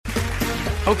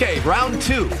Okay, round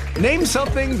two. Name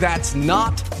something that's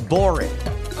not boring.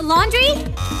 A laundry?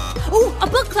 Ooh, a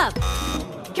book club.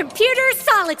 Computer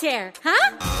solitaire,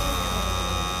 huh?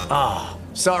 Ah,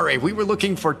 sorry, we were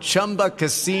looking for Chumba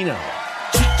Casino.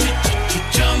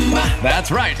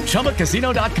 That's right,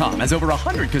 ChumbaCasino.com has over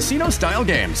 100 casino-style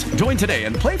games. Join today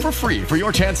and play for free for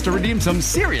your chance to redeem some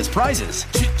serious prizes.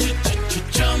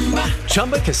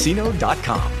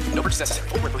 ChumbaCasino.com. No purchase necessary.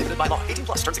 Void where prohibited by law. 18+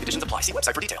 terms and conditions apply. See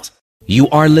website for details. You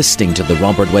are listening to the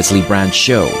Robert Wesley Branch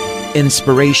Show.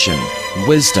 Inspiration,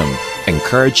 wisdom,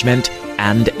 encouragement,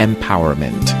 and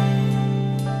empowerment.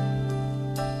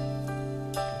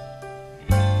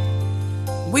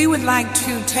 We would like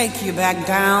to take you back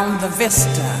down the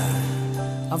vista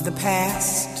of the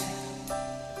past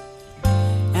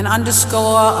and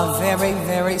underscore a very,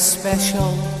 very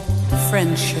special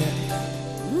friendship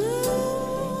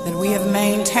that we have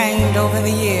maintained over the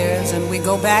years, and we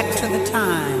go back to the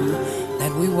time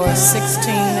that we were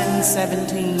 16 and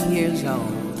 17 years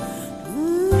old.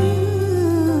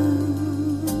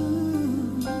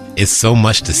 It's so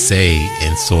much to say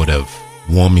in sort of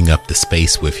warming up the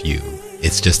space with you.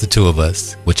 It's just the two of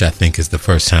us, which I think is the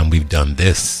first time we've done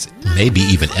this, maybe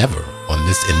even ever, in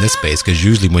this space, because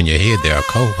usually when you're here, there are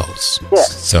co-hosts. Yeah.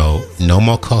 So no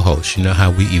more co-hosts. You know how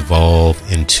we evolve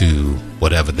into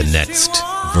whatever the next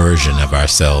version of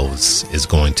ourselves is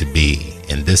going to be.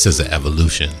 And this is an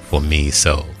evolution for me.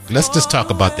 So let's just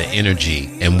talk about the energy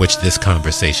in which this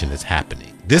conversation is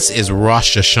happening. This is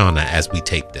Rosh Hashanah as we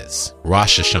tape this.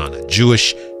 Rosh Hashanah,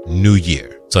 Jewish New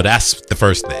Year. So that's the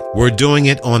first thing. We're doing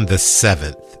it on the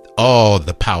 7th. All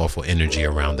the powerful energy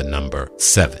around the number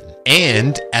 7.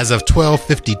 And as of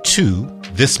 12:52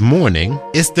 this morning,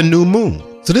 it's the new moon.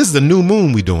 So this is the new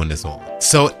moon we're doing this on.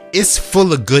 So it's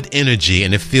full of good energy,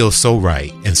 and it feels so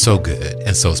right and so good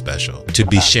and so special to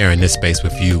be sharing this space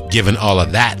with you, given all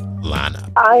of that lineup.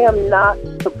 I am not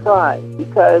surprised,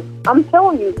 because I'm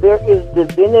telling you, there is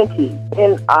divinity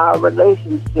in our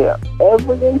relationship.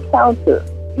 Every encounter,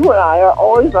 you and I are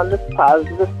always on this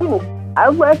positive thing. I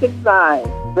recognize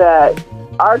that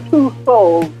our two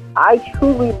souls, I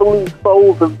truly believe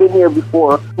souls have been here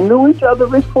before, knew each other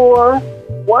before.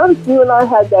 Once you and I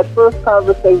had that first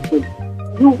conversation,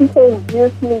 you became dear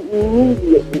to me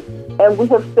immediately, and we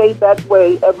have stayed that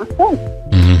way ever since.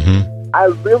 Mm-hmm. I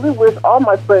really wish all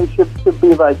my friendships could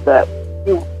be like that.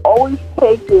 You've always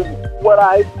taken what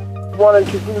I wanted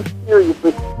to do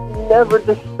seriously, never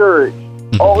discouraged.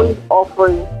 Always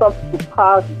offering something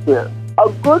positive. A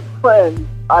good friend,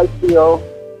 I feel,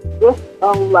 just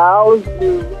allows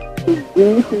you to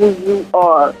be who you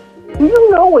are. Do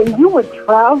you know, when you would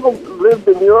travel, lived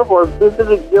in Europe or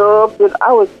visited Europe, that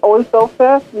I was always so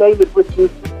fascinated with you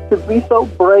to be so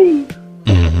brave,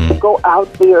 to go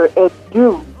out there and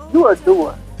do. You are a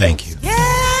doer. Thank you.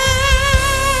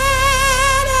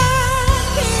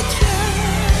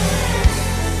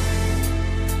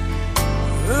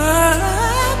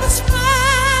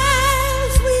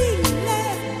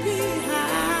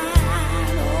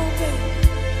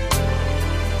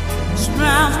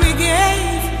 We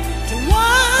gave to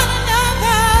one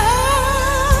another,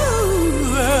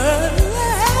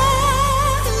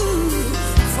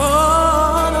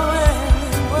 for the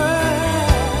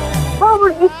world.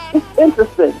 Robert, it's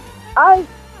interesting. I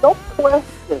don't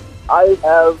question. I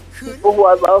have people who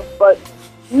I love, but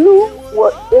you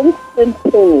were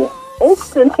instantaneous.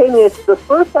 Instantaneous. The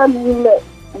first time we met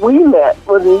when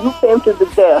you came to the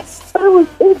desk, but it was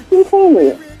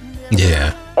instantaneous.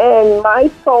 Yeah. And my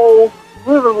soul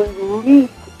literally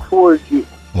leaped towards you.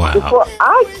 Wow. Before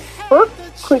I first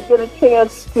could get a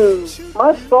chance to,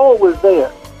 my soul was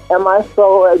there, and my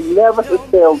soul had never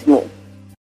failed me.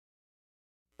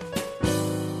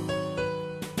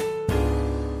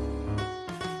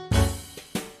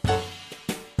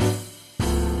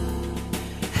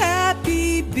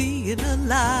 Happy being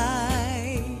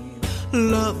alive,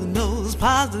 loving those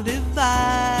positive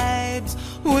vibes,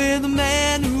 with a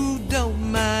man who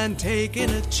don't mind taking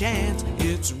a chance.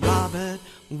 It's Robert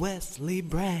Wesley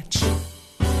Branch.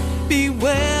 Be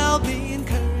well, be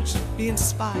encouraged, be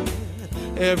inspired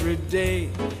every day.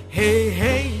 Hey,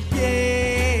 hey,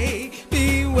 yay.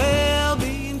 Be well,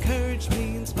 be encouraged,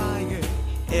 be inspired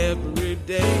every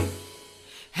day.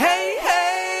 Hey,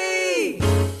 hey.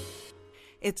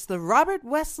 It's the Robert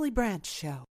Wesley Branch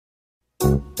Show.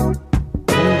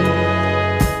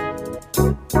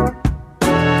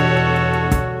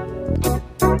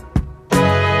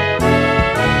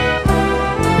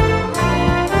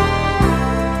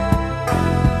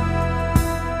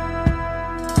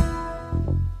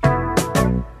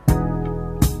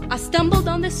 Stumbled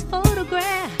on this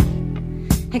photograph.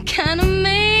 It kind of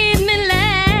made me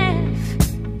laugh.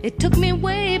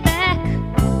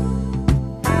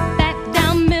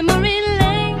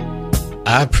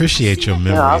 I appreciate your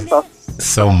memories Yeah,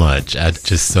 so much. I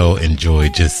just so enjoy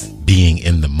just being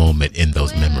in the moment in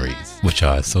those memories, which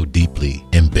are so deeply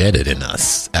embedded in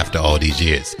us after all these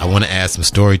years. I want to add some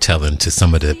storytelling to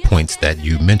some of the points that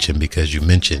you mentioned, because you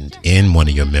mentioned in one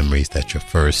of your memories that your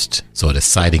first sort of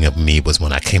sighting of me was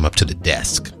when I came up to the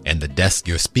desk. And the desk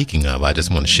you're speaking of, I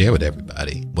just want to share with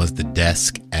everybody, was the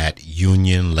desk at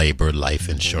Union Labor Life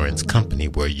Insurance Company,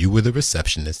 where you were the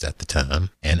receptionist at the time,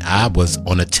 and I was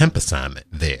on a temp assignment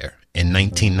there in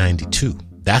 1992.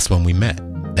 That's when we met.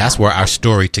 That's where our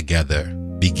story together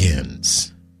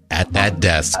begins, at that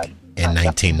desk in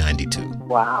 1992.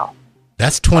 Wow.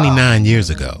 That's 29 years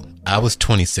ago. I was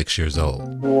 26 years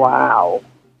old. Wow.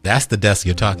 That's the desk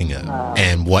you're talking of.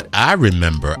 And what I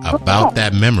remember about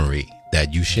that memory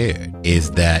that you shared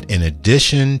is that in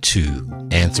addition to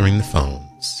answering the phones,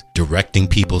 directing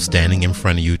people standing in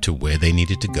front of you to where they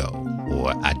needed to go,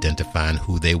 or identifying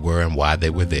who they were and why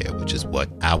they were there, which is what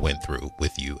I went through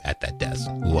with you at that desk.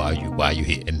 Who are you? Why are you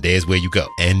here? And there's where you go.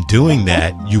 And doing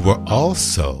that, you were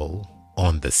also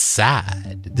on the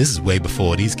side. This is way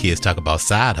before these kids talk about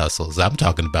side hustles. I'm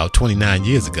talking about 29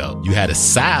 years ago. You had a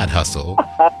side hustle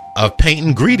of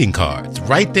painting greeting cards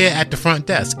right there at the front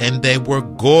desk. And they were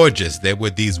gorgeous. There were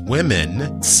these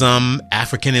women, some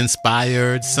African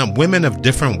inspired, some women of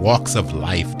different walks of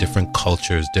life, different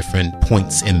cultures, different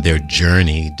points in their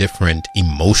journey, different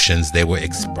emotions they were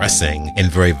expressing in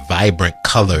very vibrant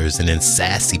colors and in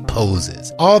sassy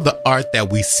poses. All the art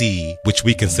that we see, which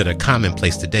we consider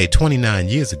commonplace today, 29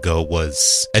 years ago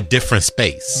was a different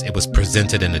space. It was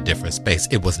presented in a different space.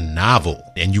 It was novel.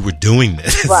 And you were doing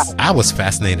this. Right. I was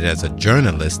fascinated as a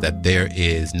journalist that there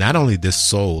is not only this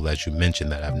soul, as you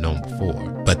mentioned, that I've known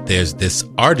before, but there's this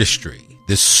artistry,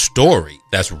 this story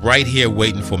that's right here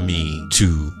waiting for me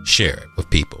to share it with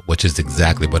people, which is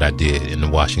exactly what I did in the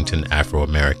Washington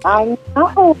Afro-American. I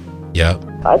know. Yep.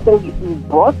 I think you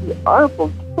brought the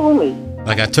article to me.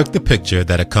 Like, I took the picture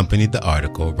that accompanied the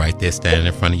article right there standing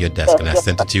in front of your desk, and I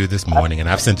sent it to you this morning, and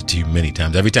I've sent it to you many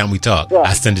times. Every time we talk,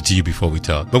 I send it to you before we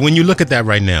talk. But when you look at that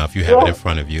right now, if you have it in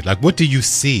front of you, like, what do you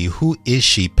see? Who is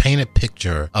she? Paint a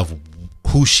picture of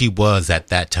who she was at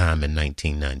that time in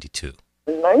 1992.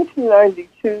 In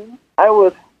 1992, I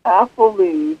was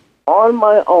happily on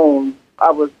my own. I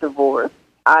was divorced.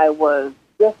 I was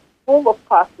just full of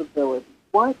possibilities.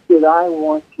 What did I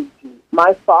want to do?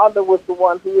 My father was the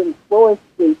one who influenced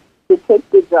me to take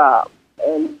the job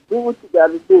and do what you got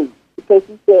to do. Because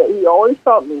he always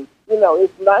taught me,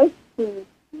 it's nice to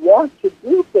want to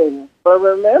do things, but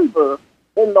remember,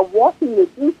 in the wanting to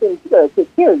do things, you got to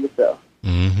take care of yourself.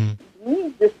 Mm-hmm. You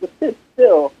need just to sit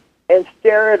still and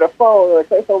stare at a phone or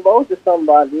say hello to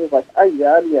somebody. It's like, are you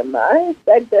out of your mind?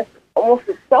 That almost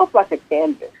felt like a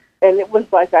canvas. And it was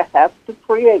like I have to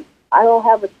create. I don't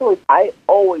have a choice. I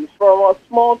always, from a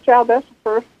small child, that's the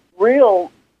first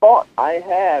real thought I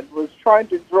had, was trying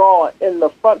to draw in the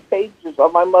front pages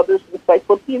of my mother's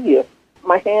encyclopedia.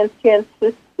 My hands can't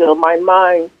sit still. My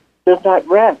mind does not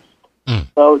rest.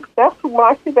 So that's when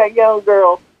I see that young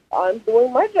girl. I'm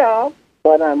doing my job,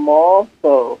 but I'm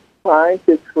also trying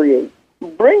to create.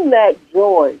 Bring that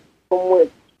joy from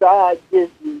which God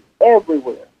gives you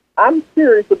everywhere. I'm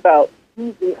serious about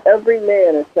using every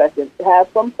man a second to have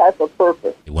some type of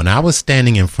purpose. When I was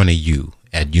standing in front of you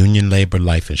at Union Labor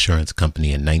Life Insurance Company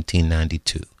in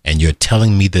 1992, and you're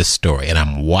telling me this story, and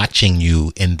I'm watching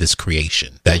you in this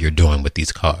creation that you're doing with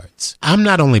these cards, I'm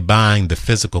not only buying the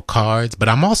physical cards, but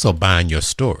I'm also buying your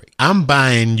story. I'm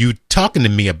buying you talking to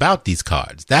me about these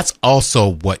cards. That's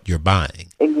also what you're buying.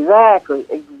 Exactly.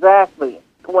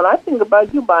 When I think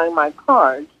about you buying my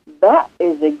cards, that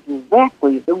is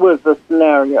exactly the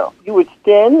scenario. You would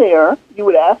stand there, you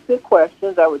would ask me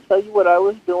questions, I would tell you what I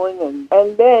was doing,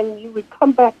 and then you would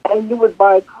come back and you would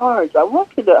buy cards. I want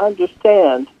you to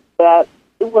understand that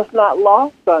it was not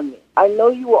lost on me. I know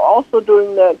you were also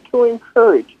doing that to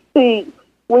encourage. See,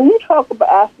 when you talk about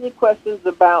asking questions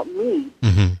about me,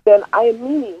 then I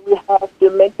immediately have to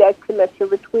make that connection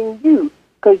between you,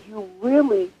 because you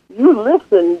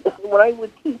listen. When I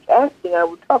would teach acting, I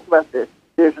would talk about this.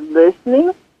 There's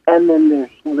listening, and then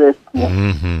there's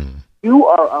listening. You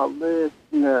are a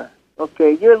listener,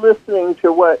 okay? You're listening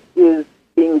to what is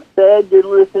being said. You're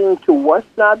listening to what's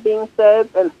not being said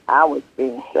and how it's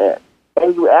being said.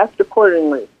 And you act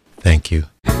accordingly. Thank you.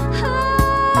 Did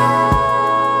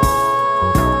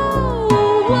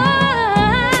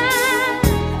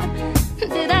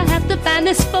I have to find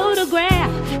this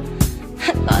photograph?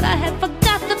 I thought I had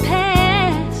forgot the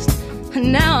past.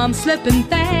 Now I'm slipping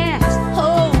fast.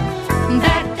 Oh,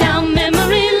 back down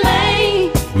memory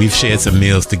lane. We've shared some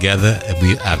meals together.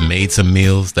 I've made some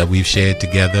meals that we've shared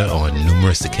together on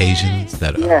numerous occasions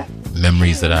that are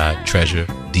memories that I treasure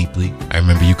deeply. I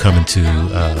remember you coming to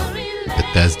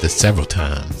Bethesda several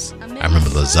times. I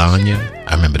remember lasagna.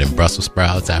 I remember them Brussels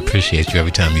sprouts. I appreciate you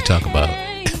every time you talk about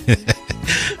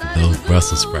those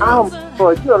Brussels sprouts.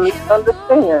 Boy, you don't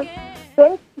understand.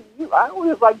 Thanks to you. I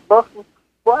always like Brussels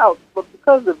sprouts, but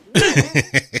because of you,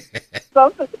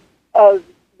 something as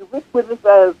ubiquitous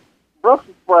as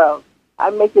Brussels sprouts, I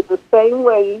make it the same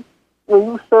way when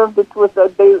you served it to us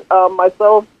that day.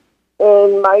 Myself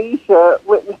and Maisha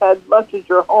went and had lunch at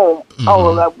your home. Mm-hmm.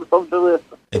 Oh, that was so delicious.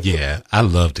 Yeah, I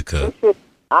love to cook.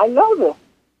 I know this.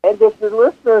 And if the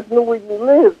listeners knew where you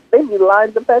live, they'd be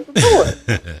lined up at the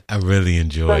door. I really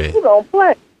enjoy it. You don't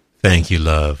play. Thank you,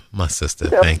 love. My sister,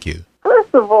 thank you.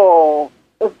 First of all,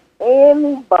 if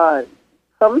anybody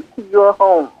comes to your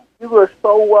home, you are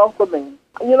so welcoming.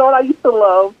 You know what I used to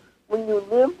love? When you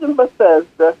lived in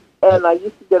Bethesda, and I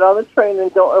used to get on the train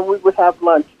and go, and we would have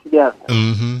lunch together.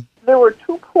 Mm-hmm. There were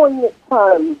 2 poignant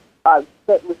times I've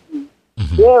spent with you.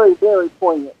 Mm-hmm. Very, very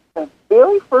poignant. The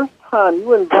very first time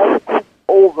you invited me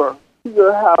over to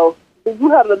your house, you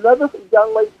had another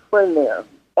young lady friend there.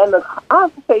 And the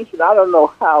conversation, I don't know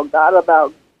how, got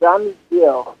about Johnny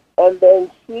Gill. And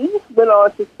then she went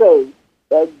on to say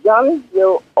that Johnny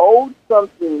Gill owed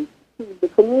something to the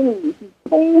community he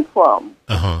came from.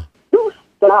 Uh-huh. You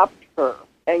stopped her,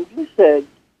 and you said,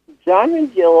 Johnny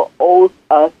Gill owes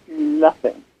us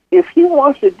nothing. If he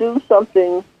wants to do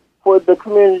something for the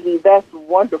community, that's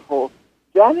wonderful.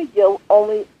 Johnny Gill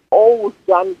only owes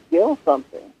Johnny Gill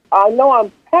something. I know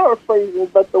I'm paraphrasing,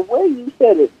 but the way you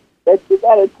said it, that you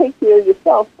got to take care of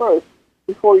yourself first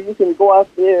before you can go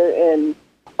out there and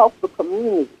help the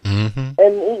community. Mm-hmm.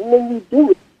 And when you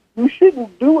do it, you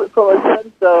shouldn't do it from a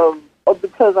sense of, oh,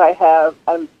 because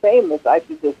I'm famous, I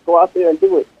should just go out there and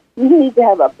do it. You need to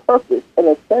have a purpose and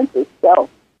a sense of self.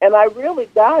 And I really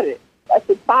got it. At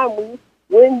the time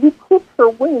when you clipped her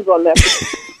wings on that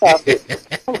topic,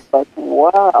 I was like,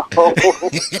 wow.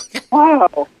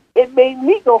 Wow. It made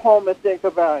me go home and think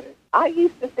about it. I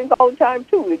used to think all the time,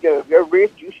 too. If you're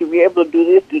rich, you should be able to do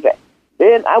this, do that.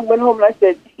 Then I went home and I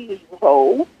said, he's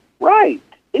so right.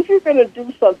 If you're going to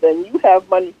do something, you have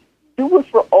money, do it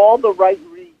for all the right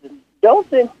reasons. Don't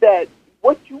think that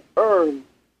what you earn,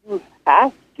 you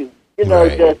have to,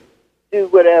 right. Just do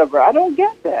whatever. I don't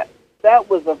get that. That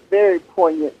was a very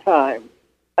poignant time.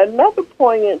 Another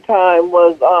poignant time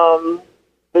was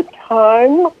the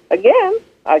time, again,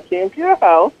 I came to your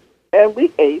house, and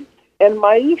we ate, and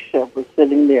Maisha was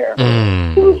sitting there.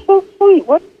 Mm. She was so sweet.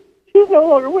 What? She's no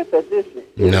longer with us, is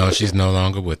she? No, she's no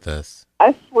longer with us.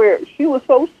 I swear, she was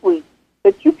so sweet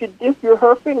that you could dip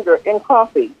her finger in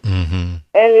coffee, mm-hmm.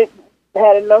 and it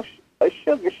had enough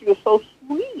sugar. She was so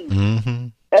sweet, mm-hmm.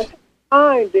 and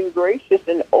kind and gracious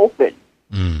and open.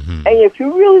 Mm-hmm. And if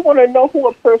you really want to know who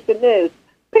a person is,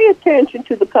 pay attention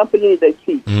to the company they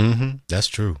keep. Mm-hmm. That's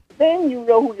true. Then you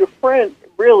know who your friend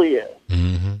really is.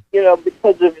 Mm-hmm.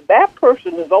 Because if that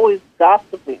person is always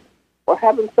gossiping or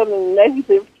having something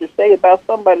negative to say about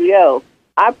somebody else,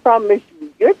 I promise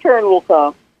you, your turn will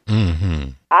come. Mm-hmm.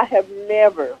 I have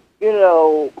never,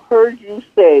 heard you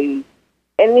say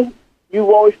you've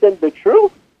always said the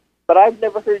truth, but I've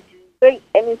never heard you say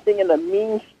anything in a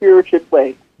mean-spirited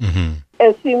way. Mm-hmm.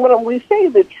 And see, when we say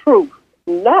the truth,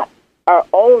 not our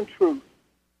own truth,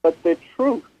 but the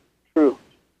truth.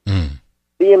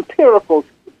 The empirical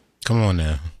truth. Come on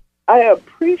now. I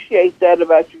appreciate that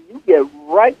about you. You get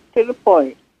right to the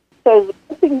point. Because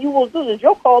the thing you will do is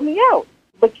you'll call me out.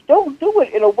 But you don't do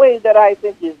it in a way that I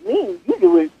think is mean. You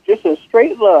do it just in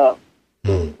straight love.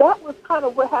 Mm. That was kind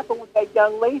of what happened with that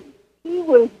young lady. She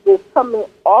was just coming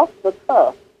off the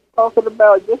cuff, talking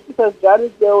about just because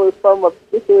Johnny Gill is from a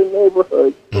particular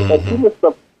neighborhood, mm-hmm. that he was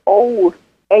supposed,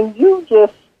 and you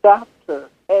just stopped her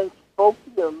and spoke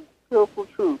the empirical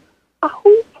truth.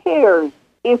 Who cares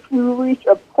if you reach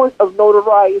a point of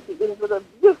notoriety? It's a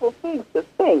beautiful thing to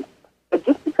think. But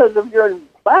just because of your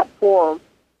platform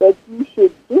that you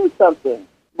should do something.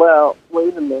 Well,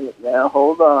 wait a minute now.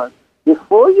 Hold on.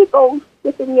 Before you go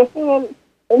sticking your hand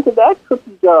into that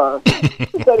cookie jar,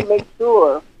 you better make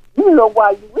sure you know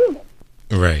why you're in it.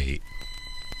 Right.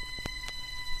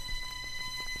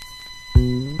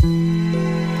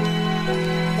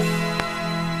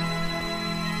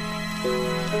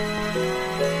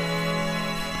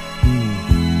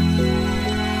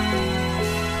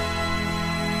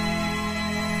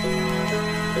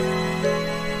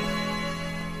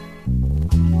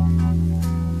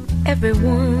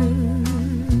 Everyone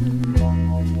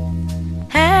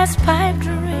has pipe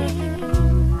dreams.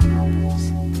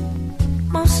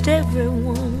 Most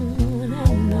everyone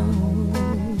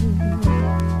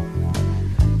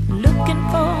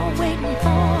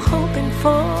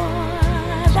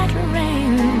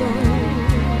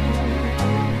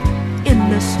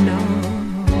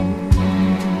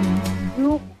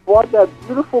bought that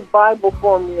beautiful Bible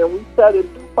for me, and we sat in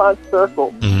DuPont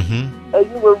Circle. Mm-hmm. And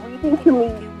you were reading to me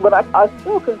what I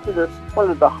still consider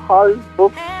one of the hardest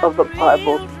books of the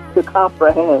Bible to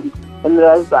comprehend, and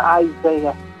that is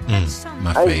Isaiah.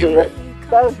 My favorite.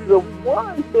 That is the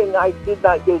one thing I did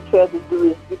not get a chance to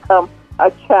do, is become a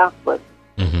chaplain.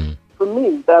 Mm-hmm. For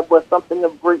me, that was something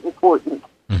of great importance.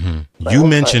 Mm-hmm. You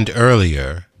mentioned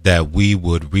earlier that we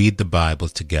would read the Bible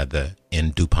together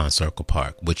in DuPont Circle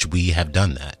Park, which we have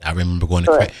done that. I remember going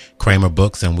to Kramer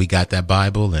Books, and we got that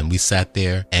Bible, and we sat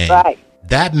there. And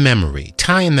that memory,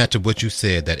 tying that to what you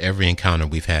said, that every encounter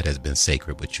we've had has been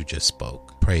sacred, which you just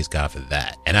spoke. Praise God for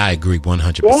that. And I agree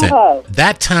 100%. Yes.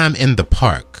 That time in the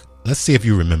park, let's see if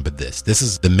you remember this. This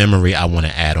is the memory I want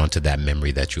to add on to that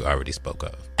memory that you already spoke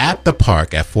of. At the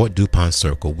park at Fort DuPont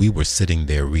Circle, we were sitting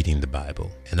there reading the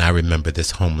Bible. And I remember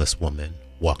this homeless woman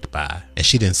walked by, and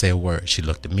she didn't say a word. She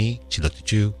looked at me, she looked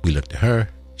at you, we looked at her,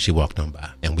 she walked on by,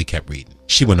 and we kept reading.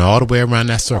 She went all the way around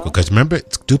that circle, because remember,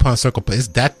 DuPont Circle,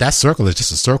 that circle is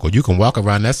just a circle. You can walk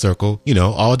around that circle,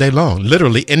 all day long,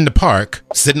 literally in the park,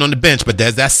 sitting on the bench. But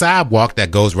there's that sidewalk that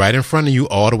goes right in front of you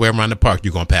all the way around the park.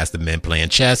 You're going to pass the men playing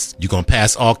chess. You're going to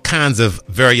pass all kinds of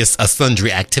various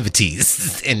sundry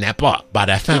activities in that park by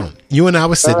that fountain. You and I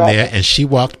were sitting there, and she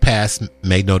walked past,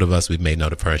 made note of us, we made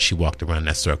note of her, and she walked around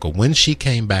that circle. When she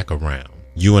came back around,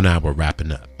 you and I were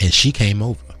wrapping up, and she came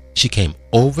over. She came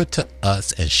over to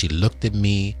us, and she looked at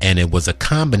me, and it was a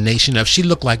combination of, she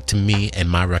looked like to me, and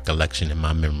my recollection in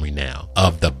my memory now,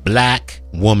 of the black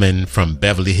woman from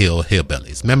Beverly Hills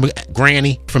Hillbillies. Remember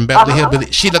Granny from Beverly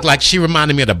Hillbillies? She looked like, she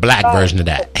reminded me of the black version of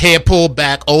that. Hair pulled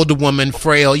back, older woman,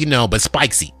 frail, but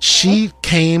spicy. She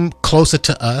came closer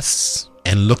to us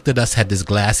and looked at us, had this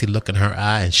glassy look in her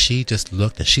eye, and she just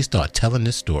looked, and she started telling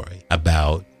this story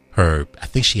about her, I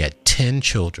think she had 10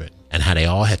 children, and how they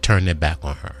all had turned their back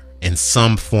on her in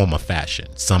some form or fashion,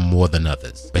 some more than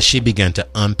others. But she began to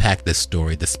unpack this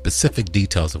story, the specific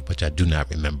details of which I do not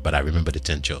remember, but I remember the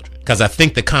 10 children. Because I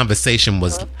think the conversation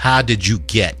was, how did you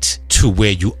get to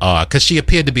where you are? Because she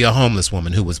appeared to be a homeless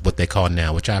woman who was what they call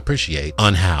now, which I appreciate,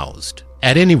 unhoused.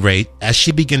 At any rate, as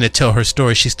she began to tell her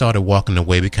story, she started walking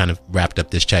away. We kind of wrapped up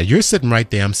this chat. You're sitting right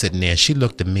there. I'm sitting there. She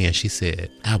looked at me and she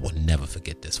said, I will never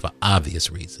forget this for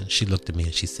obvious reasons. She looked at me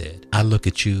and she said, I look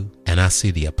at you and I see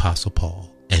the Apostle Paul.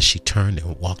 And she turned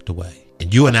and walked away.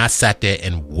 And you and I sat there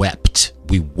and wept.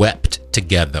 We wept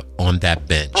together on that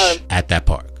bench at that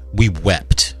park. We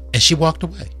wept. And she walked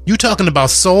away. You talking about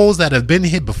souls that have been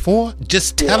here before?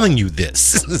 Just telling you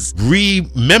this.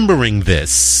 Remembering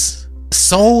this.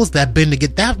 Souls that been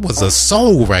together. That was a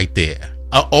soul right there.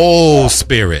 An old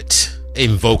spirit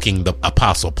invoking the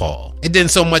Apostle Paul. It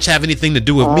didn't so much have anything to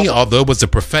do with me, although it was a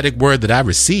prophetic word that I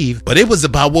received, but it was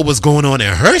about what was going on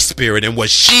in her spirit and what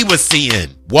she was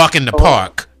seeing walking the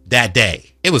park that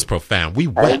day. It was profound. We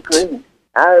wept. I agree.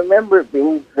 I remember it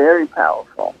being very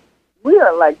powerful. We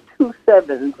are like two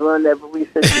sevens whenever we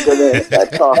sit together and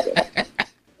start talking.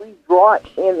 We draw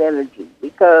in energy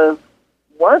because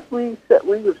once we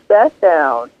sat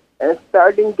down and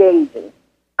started engaging,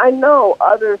 I know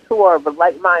others who are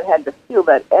like mine had to feel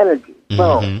that energy.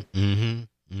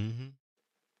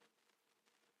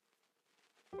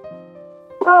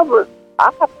 Robert,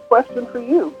 I have a question for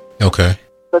you. Okay.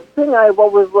 The thing I've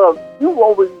always loved, you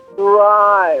always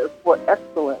strive for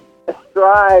excellence and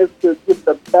strive to give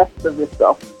the best of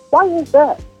yourself. Why is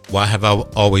that? Why have I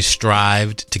always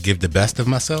strived to give the best of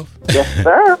myself? Yes,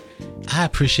 sir. I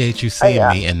appreciate you seeing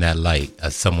me in that light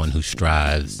as someone who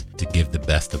strives to give the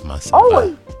best of myself.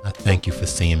 Always. I thank you for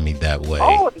seeing me that way.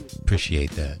 Always.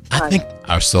 Appreciate that. I think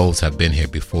our souls have been here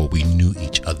before. We knew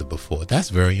each other before. That's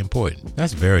very important.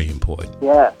 That's very important.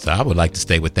 Yeah. So I would like to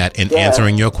stay with that in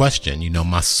answering your question.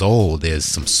 My soul, there's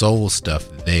some soul stuff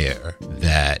there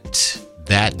that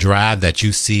drive that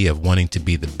you see of wanting to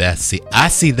be the best. See, I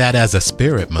see that as a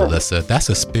spirit, Melissa. That's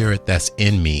a spirit that's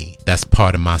in me. That's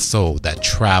part of my soul that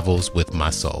travels with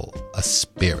my soul. A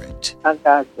spirit. I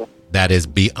got you. That is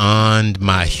beyond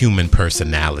my human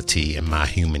personality and my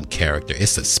human character.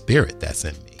 It's a spirit that's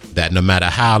in me. That no matter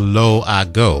how low I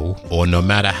go or no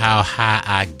matter how high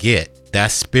I get,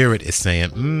 that spirit is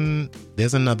saying,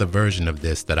 there's another version of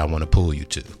this that I want to pull you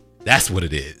to. That's what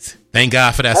it is. Thank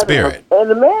God for that spirit. And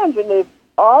imagine if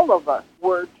all of us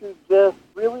were to just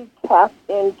really tap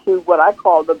into what I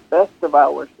call the best of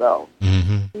ourselves.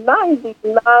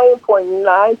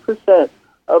 99.9%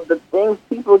 of the things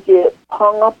people get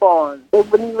hung up on, they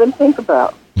wouldn't even think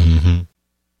about.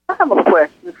 I have a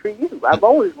question for you. I've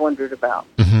always wondered about.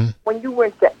 When you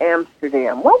went to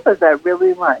Amsterdam, what was that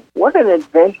really like? What an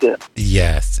adventure.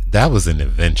 Yes, That was an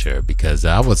adventure because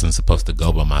I wasn't supposed to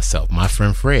go by myself. My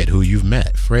friend Fred, who you've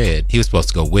met, Fred, he was supposed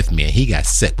to go with me and he got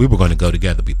sick. We were going to go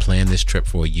together. We planned this trip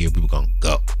for a year. We were going to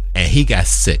go. And he got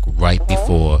sick right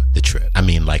before the trip. I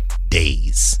mean, like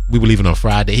days. We were leaving on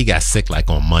Friday. He got sick like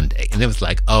on Monday. And it was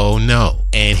like, oh no.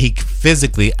 And he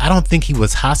physically, I don't think he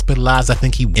was hospitalized. I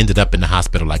think he ended up in the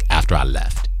hospital like after I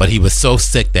left. But he was so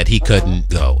sick that he couldn't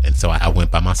go. And so I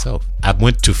went by myself. I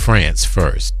went to France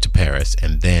first, to Paris.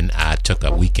 And then I took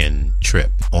a weekend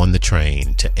trip on the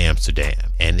train to Amsterdam.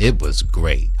 And it was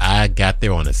great. I got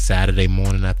there on a Saturday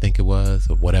morning, I think it was,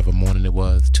 or whatever morning it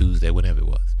was, Tuesday, whatever it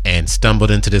was. And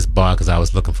stumbled into this bar because I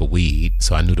was looking for weed.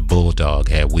 So I knew the Bulldog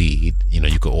had weed. You know,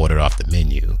 you could order it off the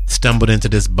menu. Stumbled into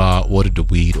this bar, ordered the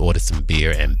weed, ordered some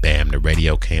beer, and bam, the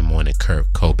radio came on and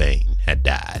Kurt Cobain had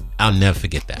died. I'll never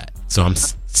forget that. So I'm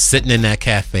sitting in that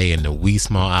cafe in the wee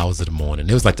small hours of the morning.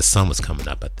 It was like the sun was coming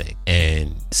up, I think.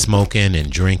 And smoking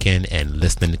and drinking and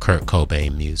listening to Kurt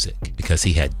Cobain music because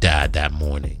he had died that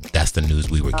morning. That's the news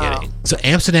we were getting. So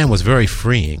Amsterdam was very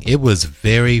freeing. It was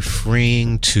very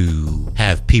freeing to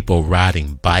have people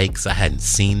riding bikes. I hadn't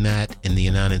seen that in the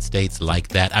United States like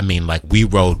that. I mean, like we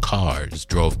drove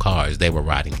cars. They were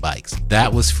riding bikes.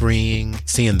 That was freeing.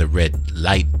 Seeing the red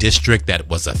light district, that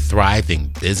was a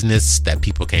thriving business that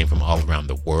people came from all around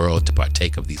the world to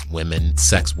partake of these women,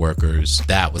 sex workers.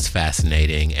 That was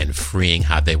fascinating and freeing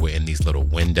how they were in these little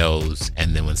windows.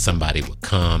 And then when somebody would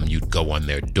come, you'd go on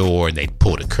their door and they'd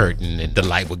pull the curtain and the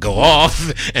light would go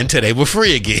off until they were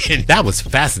free again. That was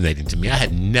fascinating to me. I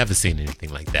had never seen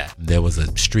anything like that. There was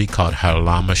a street called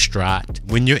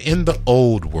Haarlemmerstraat. When you're in the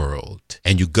old world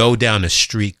and you go down a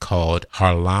street called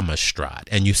Haarlemmerstraat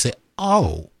and you say,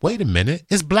 oh, wait a minute.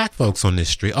 It's black folks on this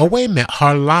street. Oh, wait a minute.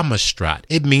 Haarlemmerstraat.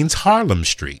 It means Harlem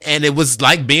Street. And it was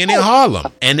like being in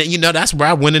Harlem. And then, you know, that's where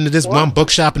I went into this one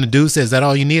bookshop and the dude says, is that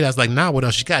all you need? I was like, nah, what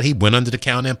else you got? He went under the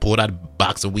counter and pulled out a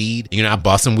box of weed. You know, I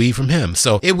bought some weed from him.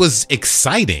 So it was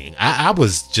exciting. I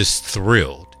was just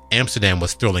thrilled. Amsterdam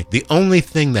was thrilling. The only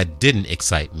thing that didn't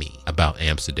excite me about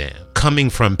Amsterdam, coming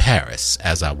from Paris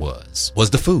as I was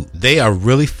the food. They are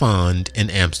really fond in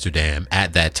Amsterdam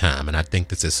at that time, and I think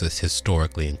this is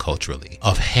historically and culturally,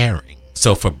 of herring.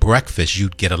 So for breakfast,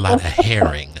 you'd get a lot of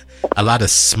herring, a lot of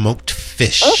smoked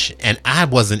fish. And I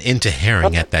wasn't into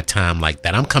herring at that time like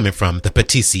that. I'm coming from the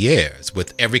pâtissières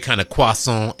with every kind of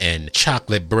croissant and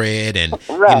chocolate bread. And,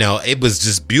 you know, it was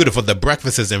just beautiful. The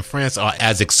breakfasts in France are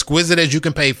as exquisite as you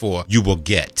can pay for, you will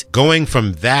get. Going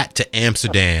from that to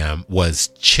Amsterdam was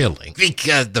chilling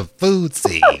because the food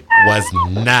scene was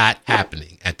not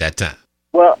happening at that time.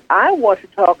 Well, I want to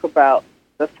talk about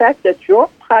the fact that your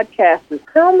podcast is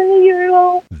how many years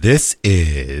old? This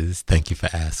is, thank you for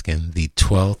asking, the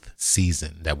 12th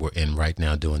season that we're in right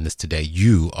now doing this today.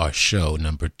 You are show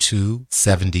number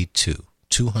 272,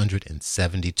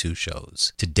 272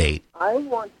 shows to date. I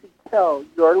want to tell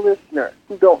your listeners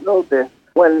who don't know this,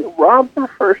 when Robert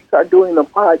first started doing the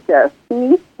podcast,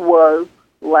 he was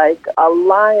like a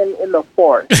lion in the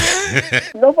forest.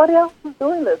 Nobody else was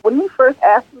doing this. When he first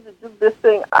asked me to do this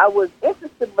thing, I was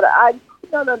interested, but I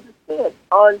could not understand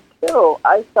until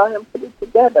I saw him put it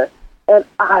together. And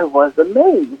I was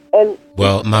amazed. And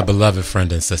well, my beloved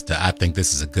friend and sister, I think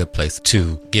this is a good place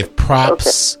to give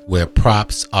props where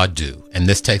props are due. And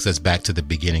this takes us back to the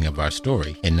beginning of our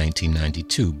story in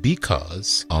 1992,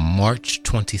 because on March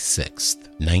 26th,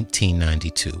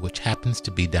 1992, which happens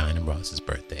to be Diana Ross's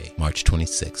birthday, March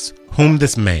 26th, whom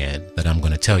this man that I'm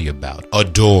going to tell you about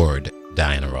adored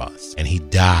Diana Ross, and he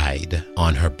died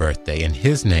on her birthday, and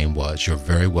his name was, you're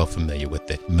very well familiar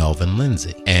with it, Melvin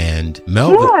Lindsay. And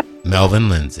Melvin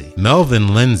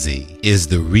Lindsay is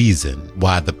the reason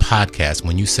why the podcast,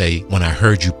 when I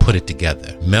heard you put it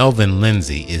together, Melvin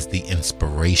Lindsay is the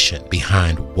inspiration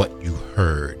behind what you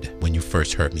heard when you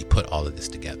first heard me put all of this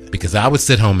together. Because I would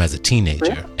sit home as a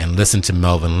teenager and listen to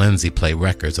Melvin Lindsay play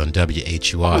records on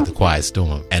WHUR, The Quiet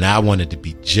Storm, and I wanted to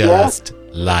be just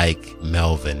like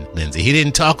Melvin Lindsay. He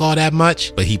didn't talk all that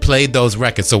much, but he played those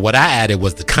records. So what I added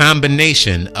was the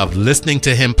combination of listening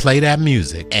to him play that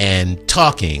music and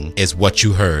talking is what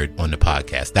you heard on the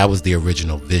podcast. That was the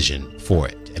original vision for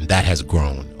it. And that has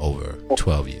grown over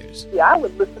 12 years. Yeah, I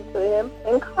would listen to him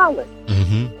in college.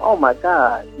 Mm-hmm. Oh, my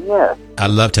God. Yes. I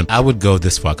loved him. I would go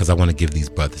this far because I want to give these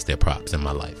brothers their props in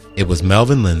my life. It was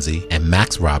Melvin Lindsay and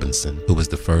Max Robinson, who was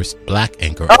the first black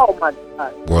anchor. Oh, my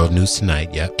God. World News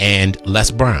Tonight, and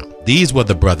Les Brown. These were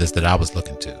the brothers that I was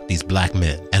looking to, these black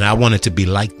men. And I wanted to be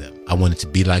like them. I wanted to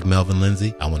be like Melvin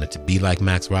Lindsay. I wanted to be like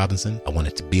Max Robinson. I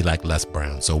wanted to be like Les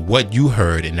Brown. So what you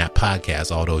heard in that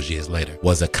podcast all those years later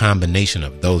was a combination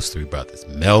of those three brothers,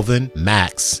 Melvin,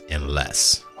 Max, and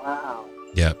Les. Wow.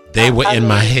 Yep. They were in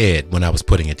my head when I was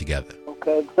putting it together.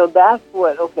 Okay, so that's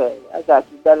what, I got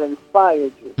you. That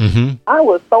inspired you. Mm-hmm. I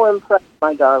was so impressed,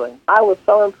 my darling. I was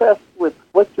so impressed with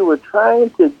what you were trying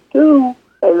to do.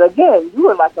 And again, you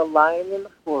were like a lion in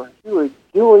the forest. You were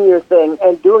doing your thing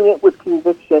and doing it with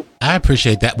conviction. I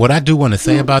appreciate that. What I do want to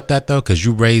say about that, though, because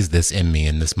you raised this in me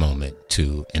in this moment,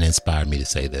 too, and inspired me to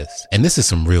say this. And this is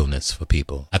some realness for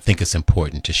people. I think it's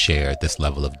important to share this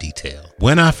level of detail.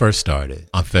 When I first started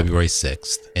on February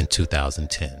 6th in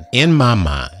 2010, in my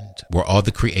mind, were all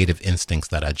the creative instincts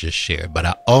that I just shared, but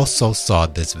I also saw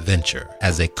this venture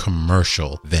as a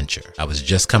commercial venture. I was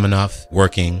just coming off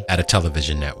working at a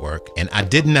television network, and I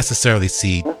didn't necessarily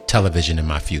see television in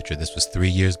my future. This was 3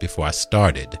 years before I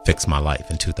started Fix My Life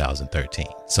in 2013.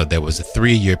 So there was a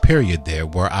 3-year period there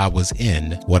where I was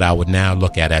in what I would now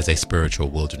look at as a spiritual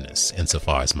wilderness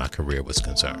insofar as my career was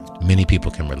concerned. Many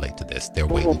people can relate to this. They're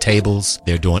waiting tables.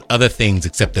 They're doing other things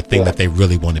except the thing that they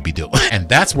really want to be doing. And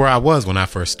that's where I was when I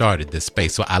first started this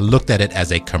space. So I looked at it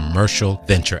as a commercial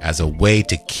venture, as a way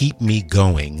to keep me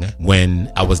going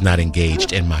when I was not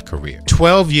engaged in my career.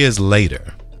 12 years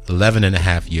later, 11 and a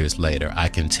half years later, I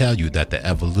can tell you that the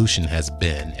evolution has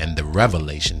been, and the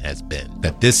revelation has been,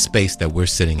 that this space that we're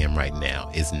sitting in right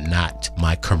now is not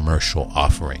my commercial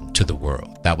offering to the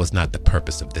world. That was not the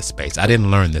purpose of this space. I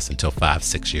didn't learn this until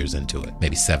 5-6 years into it,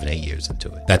 maybe 7-8 years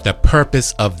into it, that the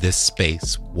purpose of this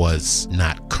space was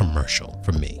not commercial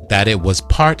for me, that it was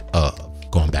part of,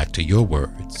 going back to your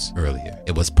words earlier,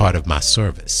 it was part of my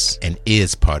service and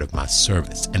is part of my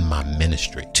service and my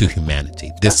ministry to humanity.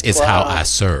 This is how I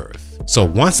serve. So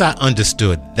once I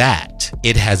understood that,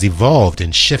 it has evolved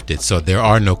and shifted. So there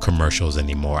are no commercials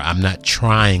anymore. I'm not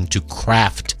trying to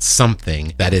craft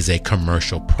something that is a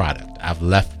commercial product. I've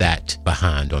left that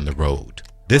behind on the road.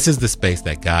 This is the space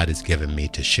that God has given me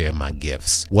to share my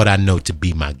gifts, what I know to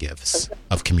be my gifts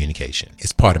of communication.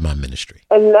 It's part of my ministry.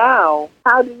 And now,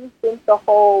 how do you think the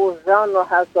whole genre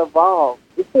has evolved?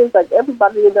 It seems like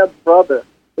everybody and their brother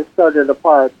has started a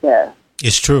podcast.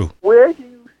 It's true. Where do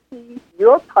you see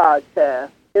your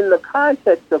podcast in the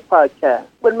context of podcast?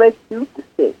 What makes you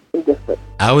distinct and different?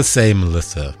 I would say,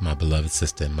 Melissa, my beloved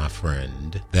sister and my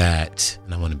friend, that,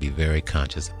 and I want to be very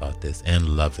conscious about this and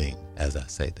loving as I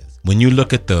say this. When you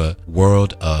look at the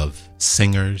world of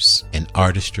singers and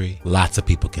artistry, lots of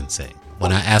people can sing.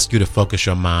 When I ask you to focus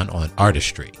your mind on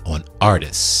artistry, on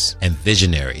artists and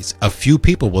visionaries, a few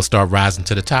people will start rising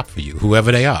to the top for you,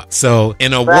 whoever they are. So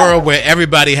in a world where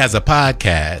everybody has a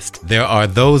podcast, there are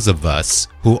those of us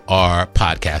who are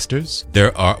podcasters,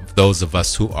 there are those of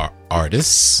us who are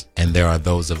artists, and there are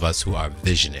those of us who are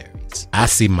visionaries. I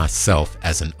see myself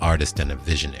as an artist and a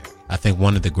visionary. I think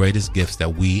one of the greatest gifts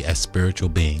that we as spiritual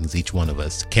beings, each one of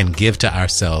us, can give to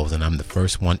ourselves, and I'm the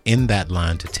first one in that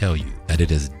line to tell you that it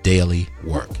is daily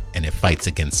work, and it fights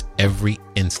against every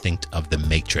instinct of the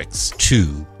matrix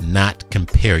to not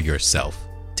compare yourself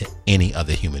to any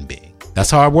other human being.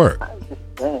 That's hard work,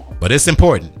 but it's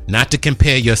important not to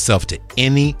compare yourself to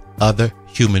any other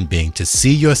human being, to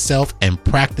see yourself and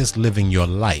practice living your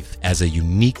life as a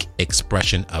unique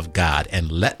expression of God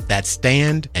and let that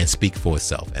stand and speak for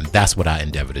itself. And that's what I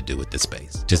endeavor to do with this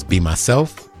space. Just be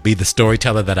myself, be the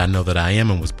storyteller that I know that I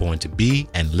am and was born to be,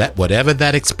 and let whatever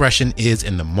that expression is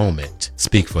in the moment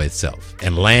speak for itself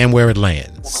and land where it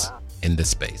lands in this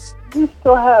space. You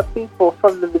still have people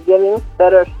from the beginning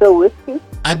that are still with you?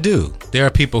 I do. There are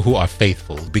people who are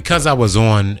faithful. Because I was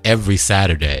on every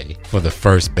Saturday for the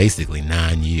first basically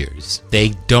 9 years, they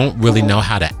don't really know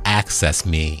how to access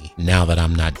me now that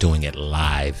I'm not doing it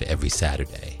live every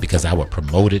Saturday, because I would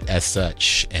promote it as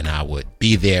such and I would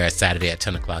be there Saturday at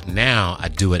 10 o'clock. Now I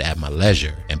do it at my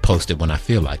leisure and post it when I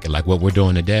feel like it. Like what we're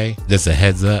doing today, just a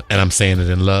heads up, and I'm saying it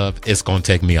in love, it's going to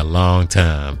take me a long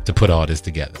time to put all this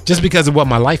together just because of what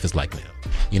my life is like now.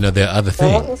 You know, there are other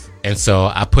things. And so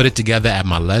I put it together at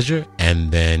my leisure, and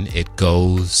then it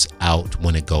goes out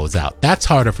when it goes out. That's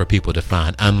harder for people to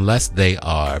find unless they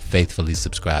are faithfully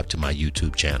subscribed to my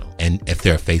YouTube channel and if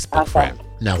they're a Facebook friend.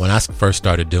 Now, when I first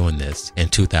started doing this in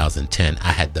 2010,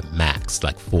 I had the max,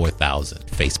 like 4,000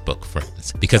 Facebook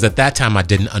friends. Because at that time, I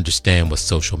didn't understand what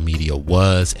social media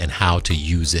was and how to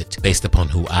use it based upon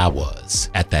who I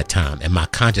was at that time. And my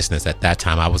consciousness at that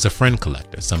time, I was a friend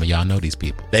collector. Some of y'all know these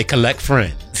people. They collect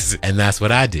friends. And that's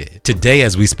what I did. Today,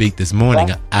 as we speak this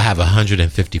morning, I have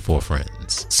 154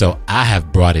 friends. So I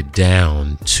have brought it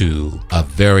down to a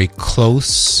very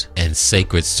close and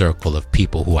sacred circle of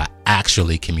people who I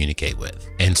actually communicate with.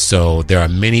 And so there are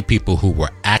many people who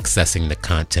were accessing the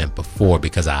content before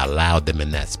because I allowed them in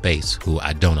that space who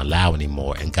I don't allow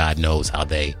anymore. And God knows how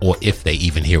they, or if they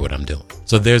even hear what I'm doing.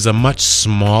 So there's a much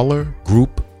smaller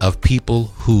group of people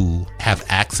who have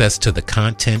access to the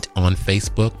content on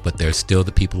Facebook, but there's still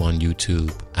the people on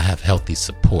YouTube. I have healthy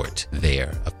support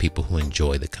there of people who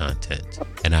enjoy the content,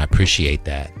 and I appreciate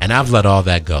that. And I've let all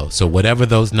that go. So whatever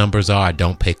those numbers are, I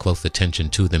don't pay close attention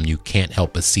to them. You can't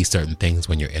help but see certain things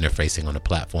when you're interfacing on a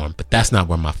platform, but that's not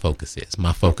where my focus is.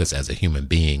 My focus as a human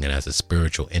being and as a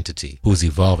spiritual entity who's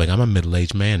evolving. I'm a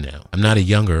middle-aged man now. I'm not a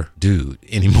younger dude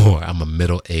anymore. I'm a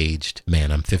middle-aged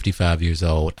man. I'm 55 years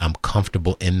old. I'm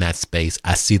comfortable in that space.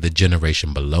 I see the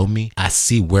generation below me. I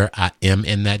see where I am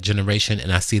in that generation,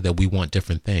 and I see that we want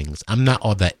different things. I'm not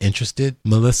all that interested,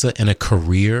 Melissa, in a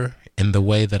career in the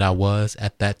way that I was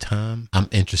at that time. I'm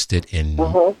interested in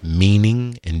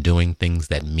meaning and doing things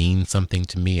that mean something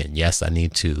to me. And yes, I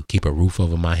need to keep a roof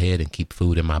over my head and keep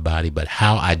food in my body. But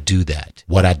how I do that,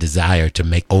 what I desire to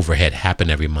make overhead happen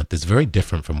every month, is very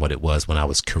different from what it was when I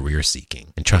was career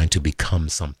seeking and trying to become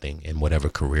something in whatever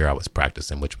career I was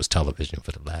practicing, which was television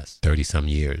for the last 30 some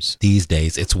years. These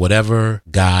days, it's whatever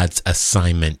God's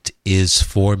assignment is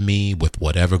for me with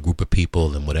whatever group of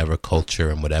people and whatever culture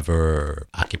and whatever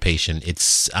occupation.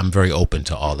 I'm very open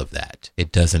to all of that.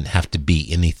 It doesn't have to be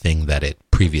anything that it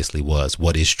previously was.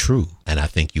 What is true, and I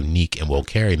think unique and will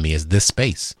carry me, is this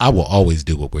space. I will always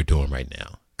do what we're doing right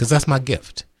now because that's my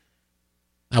gift.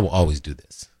 I will always do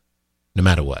this, no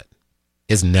matter what.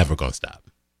 It's never going to stop.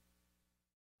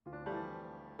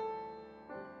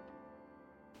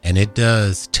 And it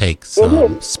does take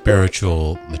some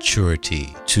spiritual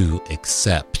maturity to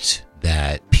accept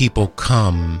that people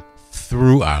come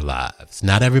through our lives.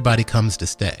 Not everybody comes to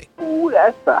stay. Ooh,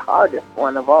 that's the hardest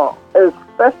one of all.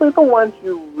 Especially the ones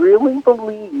you really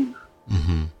believe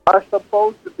are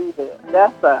supposed to be there.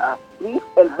 That's a deep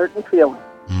and hurting feeling.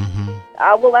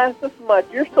 I will ask this much.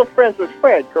 You're still friends with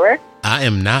Fred, correct? I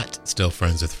am not still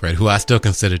friends with Fred, who I still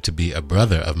consider to be a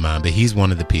brother of mine, but he's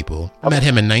one of the people. I met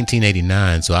him in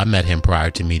 1989, so I met him prior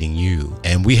to meeting you.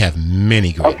 And we have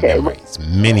many great memories,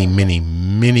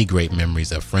 many great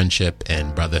memories of friendship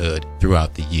and brotherhood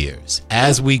throughout the years.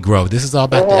 As we grow, this is all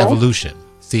about the evolution.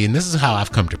 See, and this is how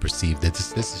I've come to perceive that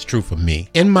this is true for me.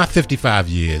 In my 55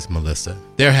 years, Melissa,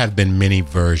 there have been many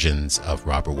versions of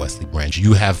Robert Wesley Branch.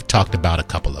 You have talked about a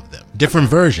couple of them. Different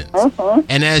versions.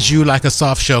 And as you, like a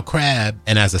soft-shell crab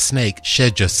and as a snake,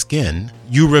 shed your skin,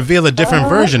 you reveal a different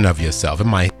version of yourself. It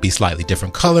might be slightly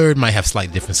different colored, might have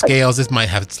slightly different scales, it might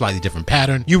have a slightly different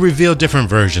pattern. You reveal different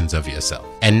versions of yourself.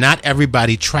 And not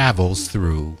everybody travels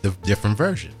through the different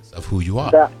versions of who you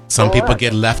are. Some people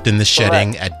get left in the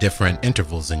shedding at different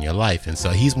intervals in your life. And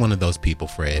so he's one of those people,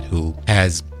 Fred, who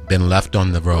has been left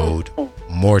on the road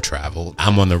more traveled.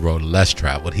 I'm on the road less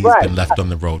traveled. He's been left on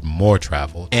the road more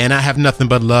traveled. And I have nothing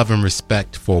but love and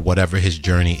respect for whatever his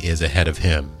journey is ahead of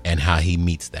him and how he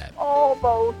meets that. All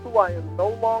those who I am no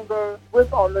longer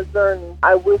with on the journey,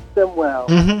 I wish them well.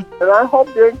 And I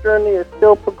hope their journey is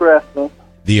still progressing.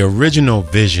 The original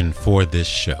vision for this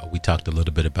show, we talked a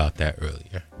little bit about that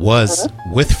earlier, was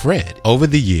with Fred. Over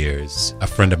the years, a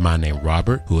friend of mine named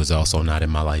Robert, who is also not in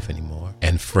my life anymore,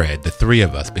 and Fred, the three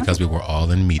of us, because we were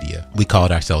all in media, we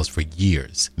called ourselves for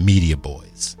years Media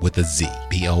Boys with a Z,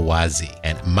 B-O-Y-Z.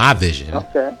 And my vision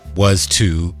was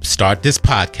to start this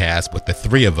podcast with the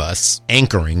three of us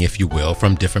anchoring, if you will,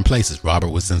 from different places. Robert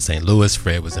was in St. Louis,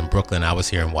 Fred was in Brooklyn, I was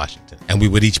here in Washington. And we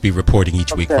would each be reporting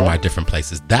each week from our different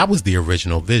places. That was the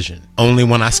original vision. Only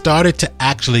when I started to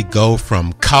actually go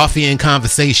from coffee and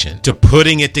conversation to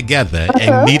putting it together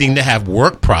and needing to have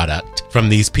work product from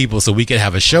these people so we could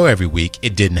have a show every week,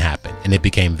 it didn't happen. And it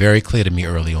became very clear to me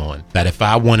early on that if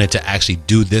I wanted to actually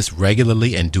do this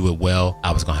regularly and do it well,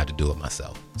 I was going to have to do it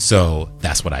myself. So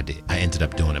that's what I did. I ended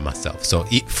up doing it myself. So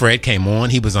Fred came on.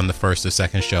 He was on the first or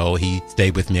second show. He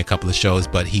stayed with me a couple of shows,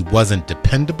 but he wasn't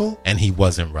dependable and he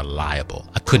wasn't reliable.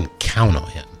 I couldn't count on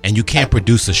him. And you can't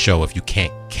produce a show if you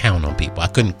can't count on people. I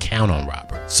couldn't count on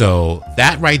Robert. So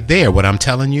that right there, what I'm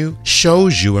telling you,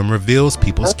 shows you and reveals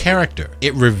people's character.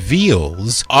 It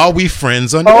reveals, are we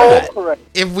friends or not?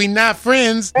 If we not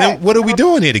friends, then what are we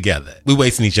doing here together? We're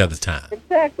wasting each other's time.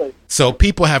 Exactly. So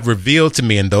people have revealed to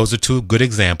me, and those are two good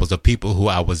examples of people who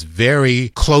I was very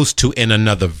close to in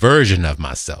another version of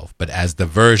myself. But as the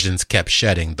versions kept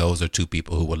shedding, those are two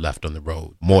people who were left on the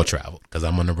road more traveled, because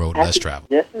I'm on the road less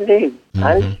traveled. Yes, indeed.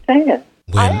 I understand.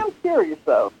 I am curious,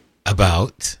 though.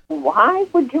 About? Why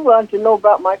would you want to know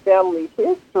about my family's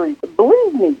history?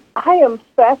 Believe me, I am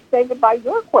fascinated by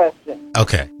your question.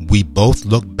 Okay. We both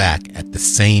look back at the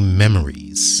same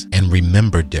memories and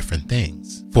remember different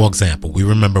things. For example, we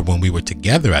remember when we were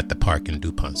together at the park in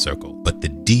DuPont Circle, but the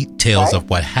details of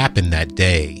what happened that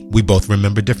day, we both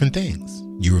remember different things.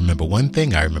 You remember one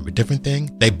thing, I remember a different thing.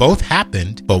 They both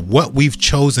happened, but what we've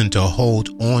chosen to hold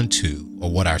on to or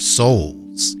what our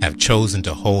souls have chosen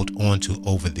to hold on to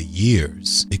over the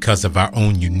years because of our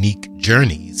own unique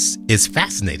journeys is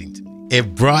fascinating to me.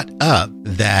 It brought up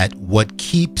that what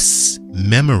keeps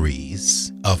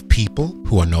memories of people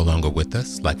who are no longer with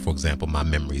us, like, for example, my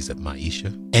memories of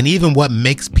Maisha, and even what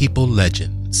makes people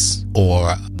legends,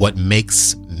 or what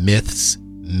makes myths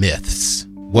myths.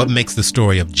 What makes the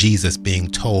story of Jesus being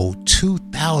told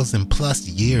 2,000 plus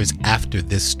years after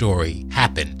this story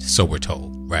happened, so we're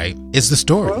told, right? Is the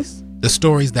stories. The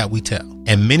stories that we tell.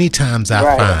 And many times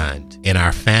I find in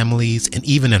our families and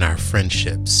even in our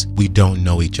friendships, we don't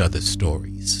know each other's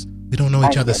stories. We don't know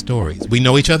each other's stories. We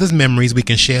know each other's memories. We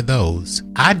can share those.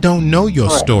 I don't know your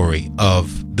story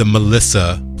of the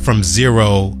Melissa from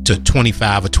 0 to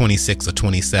 25 or 26 or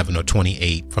 27 or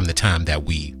 28 from the time that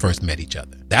we first met each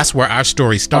other. That's where our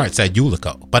story starts at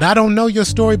Ulico. But I don't know your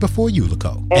story before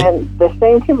Ulico. And the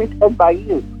same can be said by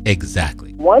you.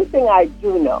 Exactly. One thing I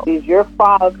do know is your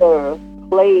father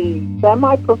played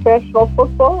semi-professional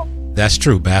football. That's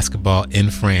true. Basketball in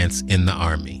France in the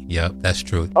Army. Yep, that's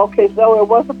true. Okay, so it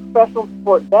was a professional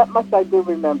sport. That much I do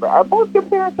remember. Are both your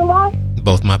parents alive?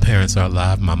 Both my parents are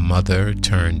alive. My mother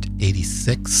turned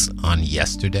 86 on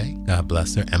yesterday. God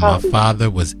bless her. And my father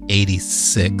was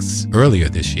 86 earlier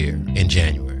this year in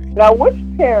January. Now, which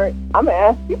parent, I'm going to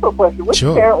ask you a question. Which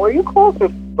parent were you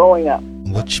closest growing up?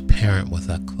 Which parent was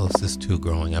I closest to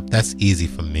growing up? That's easy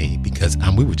for me because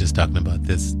we were just talking about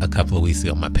this a couple of weeks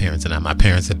ago. My parents and I. My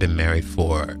parents have been married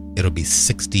for, it'll be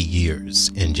 60 years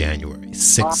in January.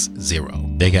 60.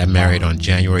 They got married on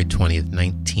January 20th,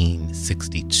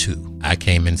 1962. I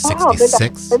came in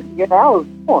 66.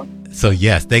 So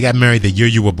yes, they got married the year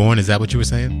you were born. Is that what you were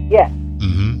saying? Yes.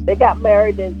 Mm-hmm. They got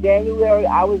married in January.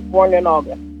 I was born in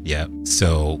August. Yeah.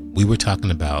 So we were talking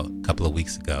about a couple of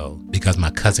weeks ago because my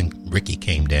cousin Ricky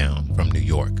came down from New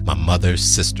York, my mother's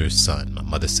sister's son. My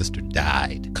mother's sister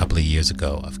died a couple of years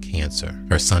ago of cancer.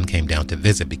 Her son came down to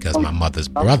visit because my mother's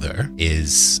brother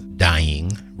is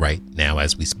dying right now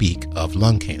as we speak of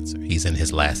lung cancer. He's in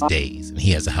his last days and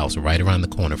he has a house right around the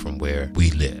corner from where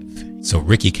we live. So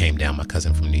Ricky came down, my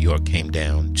cousin from New York came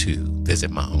down to visit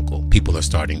my uncle. People are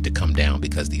starting to come down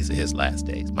because these are his last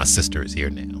days. My sister is here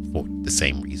now for the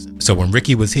same reason. So when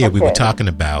Ricky was here, we were talking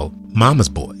about Mama's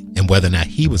Boy and whether or not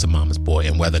he was a mama's boy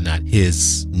and whether or not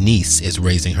his niece is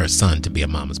raising her son to be a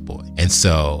mama's boy. And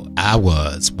so I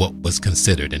was what was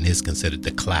considered and is considered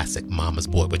the classic mama's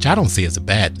boy, which I don't see as a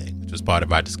bad thing, which was part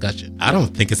of our discussion. I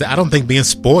don't think being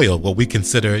spoiled, what we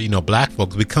consider, black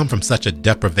folks, we come from such a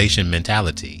deprivation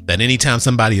mentality that anytime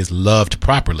somebody is loved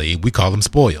properly, we call them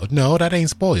spoiled. No, that ain't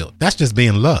spoiled. That's just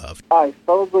being loved. I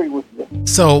so agree with you.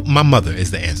 So my mother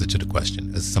is the answer to the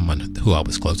question, as someone who I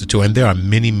was closer to. And there are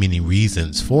many, many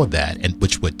reasons for that, and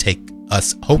which would take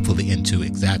us hopefully into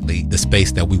exactly the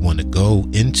space that we want to go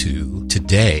into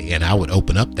today. And I would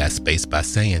open up that space by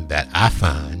saying that I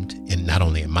find, in not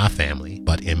only in my family,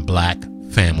 but in black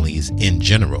families in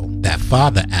general, that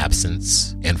father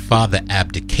absence and father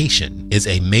abdication is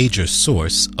a major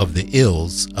source of the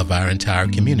ills of our entire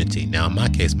community. Now, in my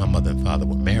case, my mother and father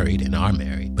were married and are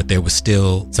married, but there was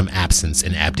still some absence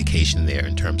and abdication there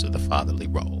in terms of the fatherly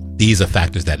role. These are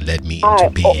factors that led me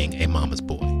into being a mama's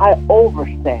boy. I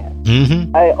overstand.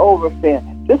 Mm-hmm. I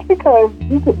overstand. Just because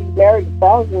you could be married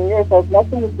 1,000 years has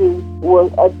nothing to do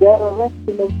with a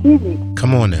direction of duty.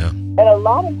 Come on now. And a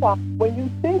lot of times, when you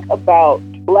think about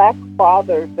black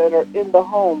fathers that are in the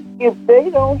home, if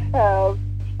they don't have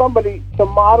somebody to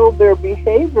model their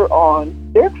behavior on,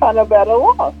 they're kind of at a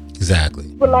loss. Exactly.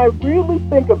 When I really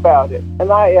think about it,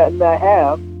 and I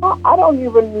have, I don't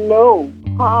even know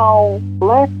how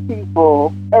black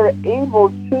people are able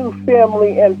to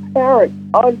family and parent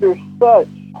under such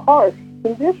harsh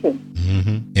conditions.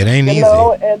 Mm-hmm. It ain't easy.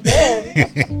 And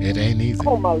then it ain't easy.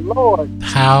 Oh my Lord.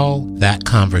 How that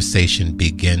conversation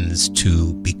begins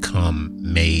to become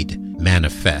made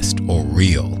manifest or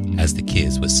real, as the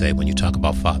kids would say when you talk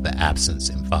about father absence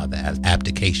and father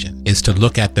abdication, is to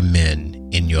look at the men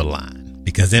in your line.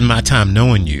 Because in my time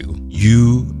knowing you,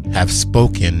 you have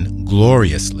spoken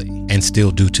gloriously and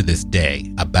still do to this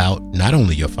day about not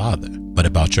only your father, but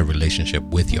about your relationship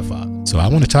with your father. So I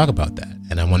want to talk about that.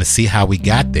 And I want to see how we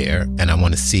got there. And I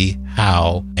want to see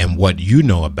how and what you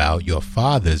know about your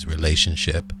father's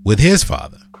relationship with his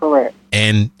father. Correct.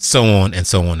 And so on and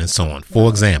so on and so on. For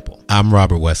example, I'm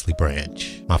Robert Wesley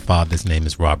Branch. My father's name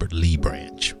is Robert Lee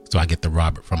Branch. So I get the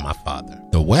Robert from my father.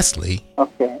 The Wesley,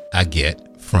 I get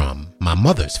from my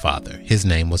mother's father. His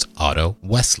name was Otto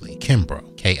Wesley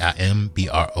Kimbrough, Kimbrough.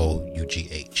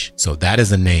 So that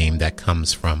is a name that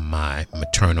comes from my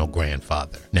maternal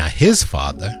grandfather. Now his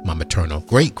father, my maternal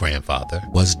great grandfather,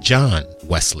 was John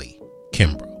Wesley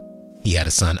Kimbrough. He had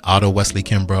a son, Otto Wesley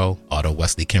Kimbrough. Otto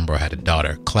Wesley Kimbrough had a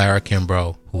daughter, Clara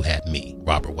Kimbrough, who had me,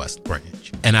 Robert Wesley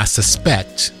Branch. And I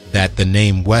suspect that the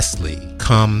name Wesley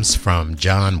comes from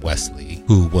John Wesley,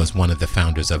 who was one of the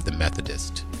founders of the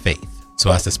Methodist faith. So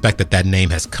I suspect that that name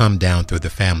has come down through the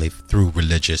family through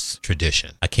religious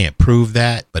tradition. I can't prove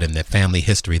that, but in the family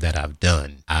history that I've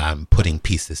done, I'm putting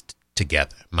pieces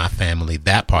together. My family,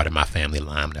 that part of my family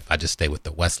line, if I just stay with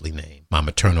the Wesley name, my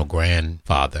maternal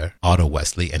grandfather, Otto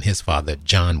Wesley, and his father,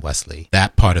 John Wesley,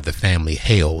 that part of the family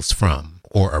hails from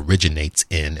or originates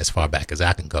in, as far back as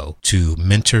I can go, to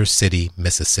Mentor City,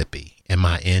 Mississippi.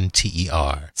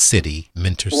 Minter City,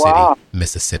 Mentor City,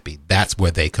 Mississippi. That's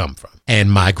where they come from.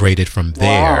 And migrated from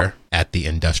there at the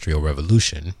Industrial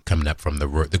Revolution, coming up from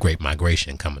the Great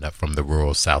Migration, coming up from the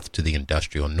rural South to the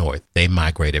industrial North. They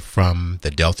migrated from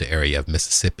the Delta area of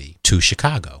Mississippi to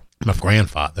Chicago. My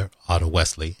grandfather, Otto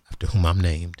Wesley, after whom I'm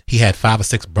named, he had 5 or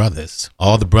 6 brothers.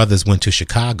 All the brothers went to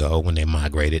Chicago when they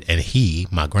migrated, and he,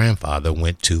 my grandfather,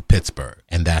 went to Pittsburgh.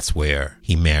 And that's where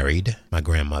he married my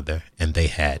grandmother, and they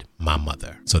had my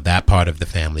mother. So that part of the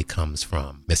family comes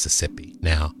from Mississippi.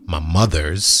 Now, my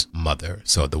mother's mother,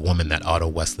 so the woman that Otto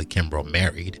Wesley Kimbrough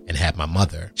married and had my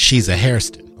mother, she's a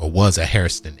Hairston, or was a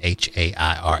Hairston,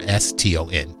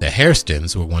 Hairston. The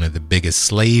Hairstons were one of the biggest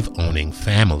slave-owning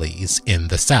families in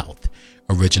the South,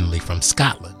 originally from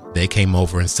Scotland. They came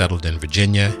over and settled in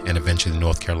Virginia and eventually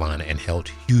North Carolina and held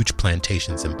huge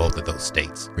plantations in both of those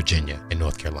states, Virginia and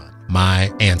North Carolina.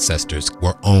 My ancestors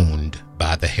were owned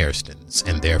by the Hairstons,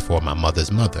 and therefore my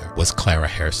mother's mother was Clara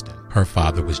Hairston. Her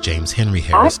father was James Henry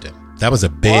Hairston. That was a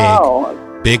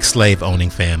big slave-owning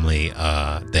family,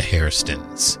 the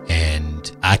Hairstons. And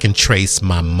I can trace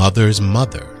my mother's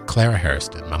mother, Clara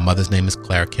Hairston. My mother's name is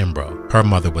Clara Kimbrough. Her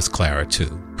mother was Clara,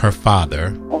 too. Her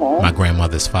father, my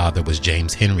grandmother's father, was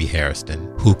James Henry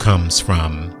Hairston, who comes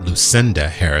from Lucinda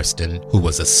Hairston, who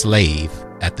was a slave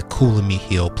at the Coolamy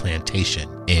Hill Plantation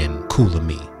in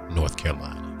Coolamy, North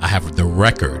Carolina. I have the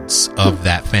records of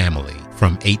that family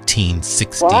from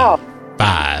 1865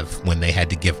 when they had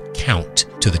to give count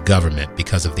to the government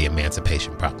because of the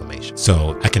Emancipation Proclamation.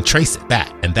 So I can trace it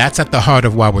back. And that's at the heart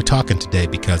of why we're talking today,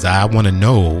 because I want to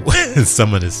know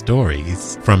some of the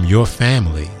stories from your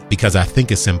family, because I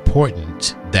think it's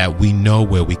important that we know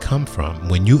where we come from.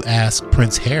 When you ask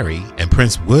Prince Harry and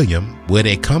Prince William where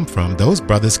they come from, those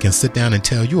brothers can sit down and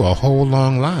tell you a whole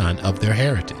long line of their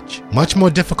heritage. Much more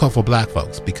difficult for black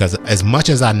folks, because as much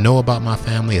as I know about my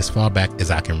family, as far back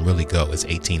as I can really go is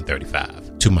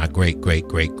 1835 to my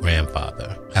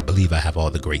great-great-great-grandfather. I believe I have all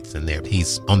the greats in there.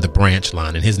 He's on the branch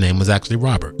line, and his name was actually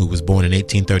Robert, who was born in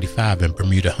 1835 in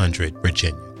Bermuda Hundred,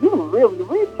 Virginia. You really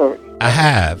researched. I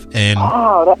have, and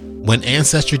when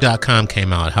Ancestry.com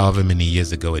came out, however many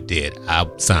years ago it did, I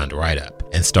signed right up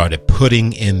and started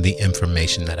putting in the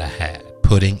information that I had,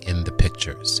 putting in the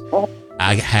pictures.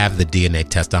 I have the DNA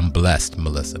test. I'm blessed,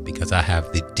 Melissa, because I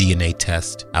have the DNA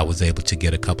test. I was able to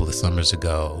get a couple of summers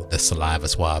ago the saliva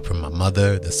swab from my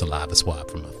mother, the saliva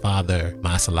swab from my father,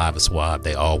 my saliva swab.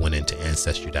 They all went into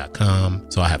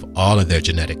Ancestry.com. So I have all of their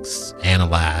genetics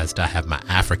analyzed. I have my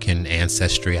African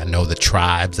ancestry. I know the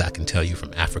tribes. I can tell you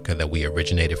from Africa that we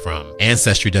originated from.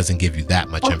 Ancestry doesn't give you that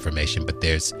much information, but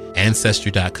there's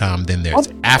Ancestry.com. Then there's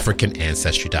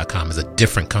AfricanAncestry.com is a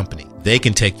different company. They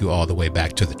can take you all the way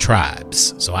back to the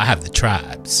tribes. So I have the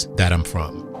tribes that I'm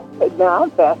from. Now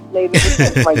I'm fascinated with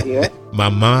this, my dear. My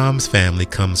mom's family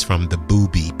comes from the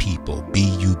Bubi people,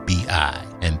 B-U-B-I,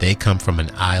 and they come from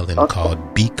an island called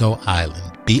Biko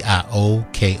Island,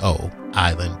 B-I-O-K-O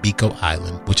Island, Biko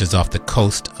Island, which is off the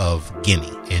coast of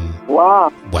Guinea in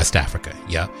West Africa.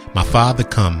 Yeah. My father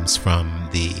comes from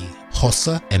the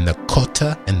Hossa and the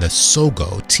Kota and the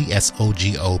Sogo,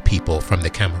 T-S-O-G-O people from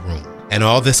the Cameroon. And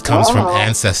all this comes from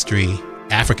Ancestry,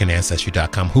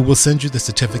 AfricanAncestry.com, who will send you the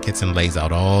certificates and lays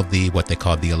out all the, what they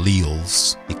call the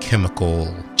alleles, the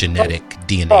chemical, genetic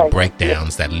DNA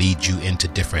breakdowns that lead you into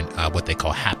different, what they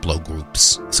call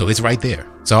haplogroups. So it's right there.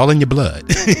 It's all in your blood.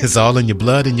 It's all in your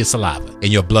blood and your saliva.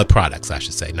 In your blood products, I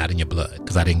should say, not in your blood,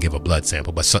 because I didn't give a blood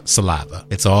sample, but saliva.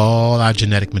 It's all our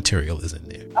genetic material is in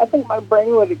there. I think my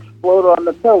brain would explode on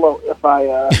the pillow if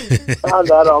I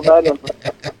found out all that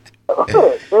information.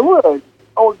 It would.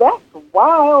 Oh, that's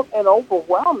wild and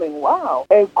overwhelming. Wow.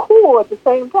 And cool at the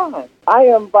same time. I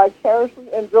am vicariously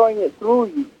enjoying it through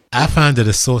you. I find it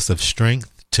a source of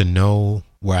strength to know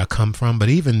where I come from, but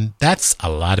even that's a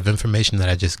lot of information that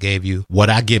I just gave you. What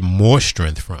I get more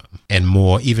strength from, and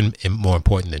more, even more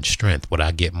important than strength, what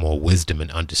I get more wisdom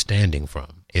and understanding from,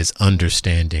 is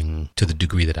understanding to the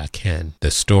degree that I can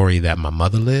the story that my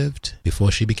mother lived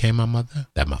before she became my mother,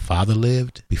 that my father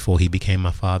lived before he became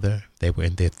my father. They were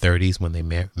in their 30s when they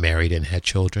married and had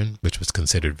children, which was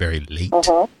considered very late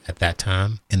at that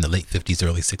time, in the late 50s,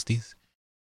 early 60s.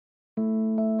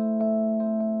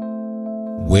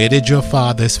 Where did your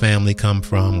father's family come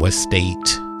from? What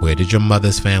state? Where did your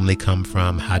mother's family come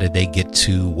from? How did they get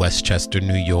to Westchester,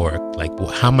 New York? Like,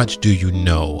 how much do you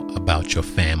know about your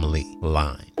family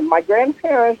line? My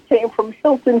grandparents came from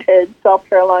Hilton Head, South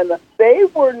Carolina. They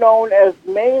were known as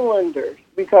mainlanders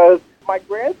because my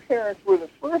grandparents were the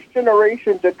first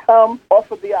generation to come off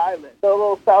of the island, the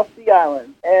little South Sea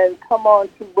Island, and come on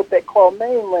to what they call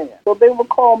mainland. So they were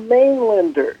called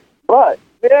mainlanders, but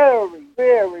very,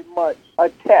 very much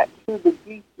attached to the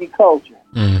geeky culture.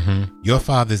 Mm-hmm. Your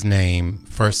father's name,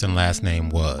 first and last name,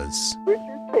 was?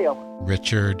 Richard Taylor.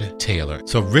 Richard Taylor.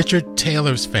 So Richard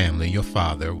Taylor's family, your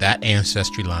father, that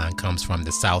ancestry line comes from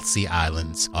the South Sea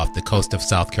Islands off the coast of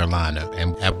South Carolina.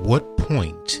 And at what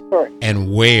point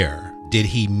and where did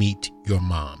he meet your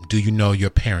mom? Do you know your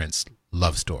parents'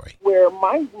 love story? Where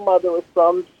my mother was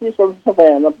from, she's from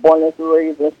Savannah, born and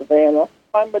raised in Savannah.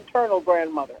 My maternal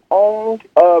grandmother owned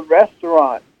a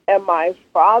restaurant, and my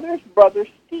father's brother,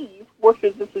 Steve, worked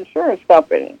at this insurance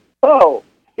company. So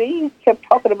Steve kept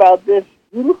talking about this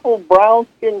beautiful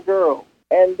brown-skinned girl,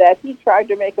 and that he tried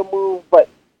to make a move, but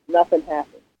nothing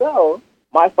happened. So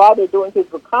my father, doing his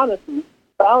reconnaissance,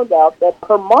 found out that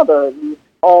her mother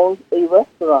owned a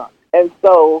restaurant. And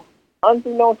so,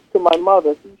 unbeknownst to my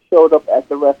mother, he showed up at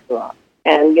the restaurant.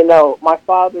 And, you know, my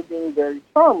father, being very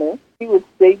charming, he would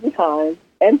stay behind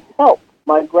and help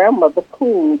my grandmother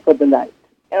clean for the night.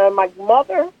 And my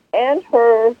mother and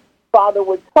her father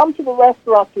would come to the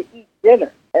restaurant to eat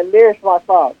dinner. And there's my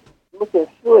father, looking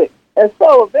slick. And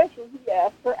so eventually he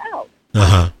asked her out.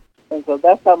 And so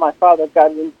that's how my father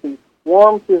got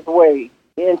warmed his way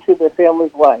into the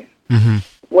family's life. Mm-hmm.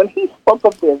 When he spoke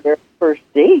of their very first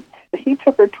date, he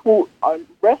took her to a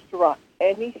restaurant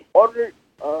and he ordered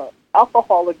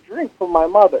alcoholic drink from my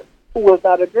mother, who was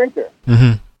not a drinker.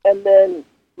 Mm-hmm. And then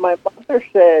my mother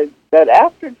said that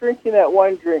after drinking that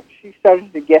one drink, she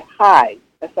started to get high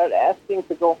and started asking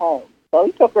to go home. So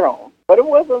he took her home. But it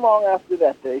wasn't long after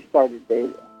that they started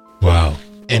dating. Wow.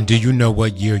 And do you know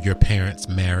what year your parents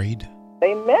married?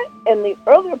 They met in the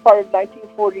earlier part of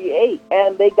 1948,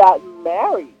 and they got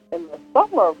married in the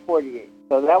summer of 48.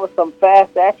 So that was some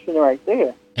fast action right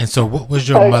there. And so what was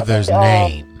your mother's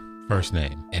name? First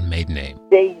name and maiden name?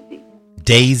 Daisy.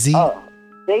 Daisy?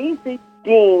 Daisy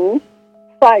Dean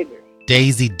Siders.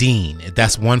 Daisy Dean.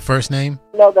 That's one first name?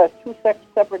 No, that's two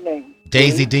separate names.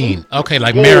 Daisy Dean. Okay,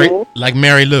 like Dean.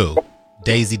 Mary Lou.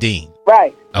 Daisy Dean.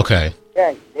 Right. Okay.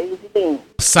 Right, Daisy Dean.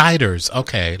 Siders.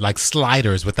 Okay, like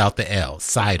sliders without the L.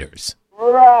 Siders.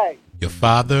 Right. Your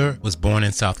father was born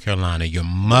in South Carolina. Your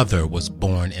mother was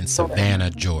born in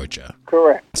Savannah, Georgia.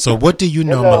 Correct. So what do you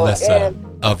know, Melissa,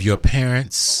 of your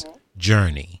parents'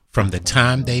 journey from the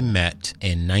time they met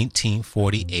in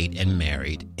 1948 and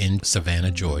married in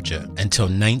Savannah, Georgia, until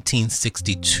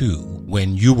 1962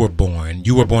 when you were born?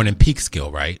 You were born in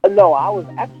Peekskill, right? No, I was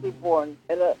actually born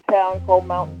in a town called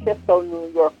Mount Kisco,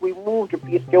 New York. We moved to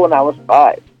Peekskill when I was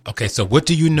 5. Okay, so what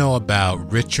do you know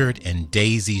about Richard and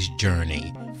Daisy's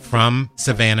journey from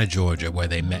Savannah, Georgia, where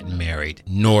they met and married,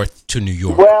 north to New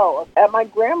York? Well, at my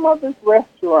grandmother's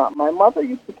restaurant, my mother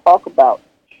used to talk about,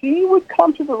 she would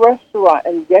come to the restaurant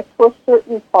and get to a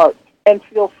certain part and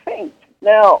feel faint.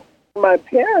 Now, my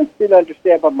parents didn't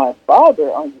understand, but my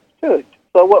father understood.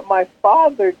 So what my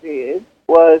father did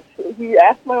was he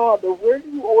asked my mother, where do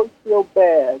you always feel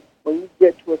bad when you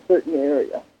get to a certain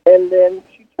area? And then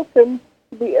she took him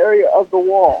to the area of the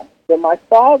wall. Then my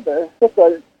father took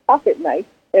a pocket knife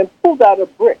and pulled out a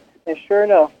brick. And sure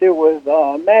enough, there was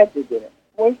magic in it.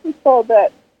 When she saw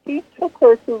that, he took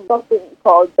her to something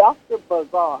called Dr.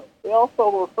 Bazard. They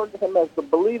also referred to him as the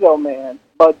Bolito Man.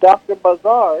 But Dr.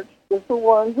 Bazard is the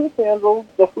one who handled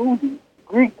the hoodoo,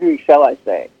 Greek, shall I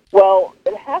say. Well,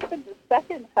 it happened the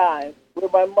second time where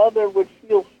my mother would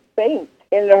feel faint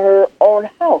in her own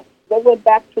house. They went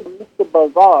back to Mr.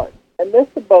 Bazard. And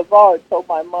Mr. Bazard told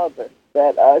my mother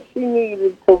that she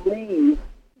needed to leave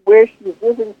where she was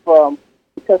living from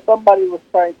because somebody was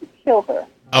trying to kill her.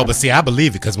 Oh, but see, I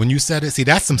believe it, because when you said it, see,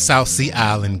 that's some South Sea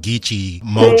Island Geechee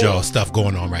mojo stuff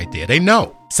going on right there. They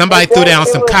know. Somebody threw down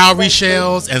some cowrie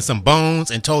shells and some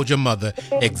bones and told your mother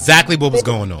exactly what was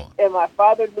going on. And my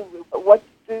father knew what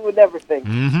to do and everything.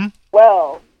 Mm-hmm.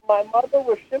 Well, my mother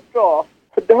was shipped off.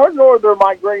 Her northern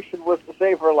migration was to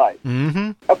save her life.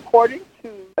 Mm-hmm. According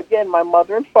to a again, my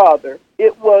mother and father,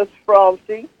 it was from,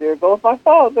 see, there goes my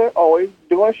father, always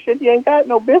doing shit he ain't got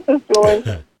no business doing.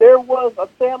 There was a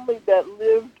family that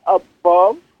lived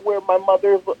above where my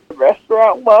mother's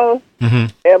restaurant was,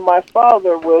 and my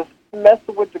father was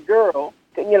messing with the girl.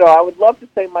 You know, I would love to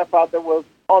say my father was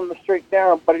on the straight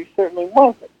down, but he certainly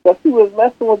wasn't. So he was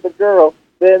messing with the girl,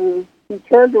 then he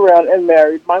turned around and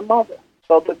married my mother.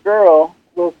 So the girl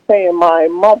was paying my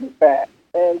mother back.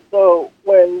 And so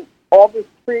when all this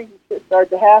crazy shit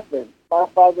started to happen, my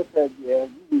father said, yeah,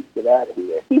 you need to get out of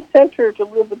here. He sent her to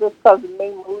live with his cousin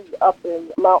named Marie up in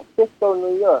Mount Cisco,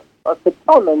 New York, or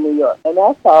Katona, New York. And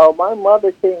that's how my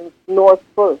mother came north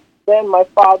first. Then my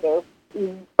father,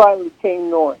 he finally came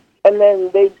north. And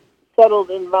then they settled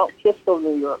in Mount Cisco,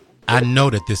 New York. I know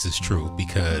that this is true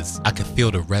because I could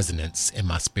feel the resonance in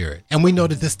my spirit. And we know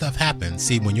that this stuff happens.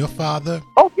 See, when your father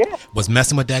was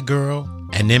messing with that girl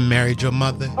and then married your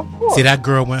mother, see, that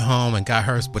girl went home and got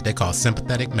her what they call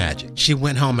sympathetic magic. She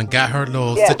went home and got her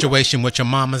little situation with your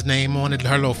mama's name on it,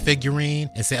 her little figurine,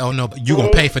 and said, oh, no, but you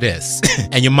going to pay for this.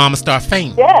 And your mama start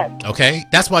fainting. Okay?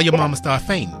 That's why your mama start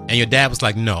fainting. And your dad was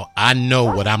like, no, I know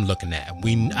what I'm looking at.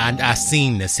 I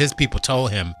seen this. His people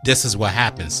told him, this is what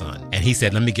happened, son. And he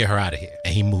said, let me get her out of here.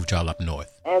 And he moved y'all up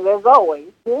north. And as always,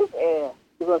 his ass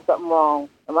doing something wrong,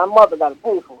 and my mother got to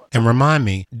pay for it. And remind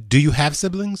me, do you have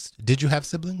siblings? Did you have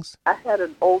siblings? I had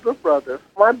an older brother.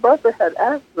 My brother had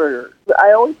Asperger's.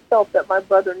 I always felt that my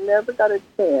brother never got a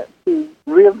chance to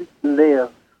really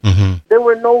live. There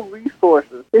were no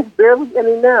resources. There's barely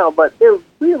any now, but there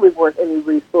really weren't any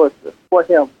resources for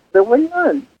him. There were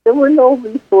none. There were no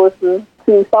resources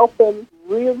to help him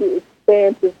really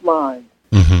expand his mind.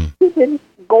 He didn't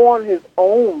go on his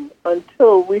own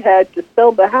until we had to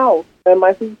sell the house, and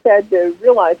he had to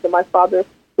realize that my father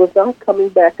was not coming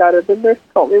back out of the nursing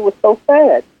home. It was so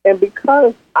sad. And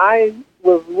because I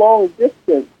was long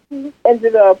distance, he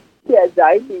ended up, he had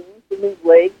diabetes, and his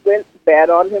leg went bad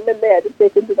on him, and they had to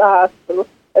take him to the hospital,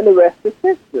 and the rest is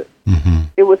history.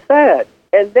 It was sad.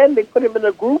 And then they put him in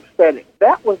a group setting.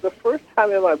 That was the first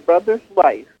time in my brother's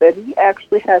life that he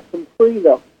actually had some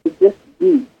freedom to just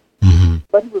be.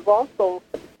 But he was also,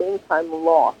 at the same time,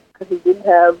 lost because he didn't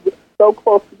have so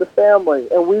close to the family,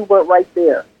 and we weren't right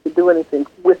there to do anything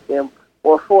with him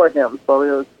or for him. So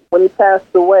it was, when he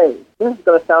passed away, this is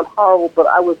going to sound horrible, but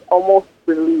I was almost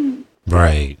relieved.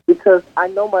 Right. Because I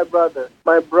know my brother.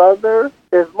 My brother,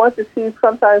 as much as he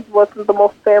sometimes wasn't the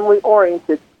most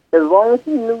family-oriented, as long as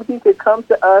he knew he could come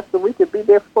to us and we could be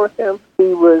there for him,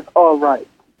 he was all right.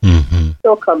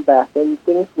 He'll come back and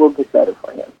things will get better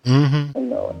for him. I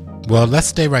know it. Well, let's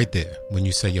stay right there. When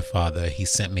you say your father, he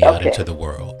sent me out into the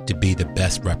world to be the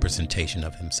best representation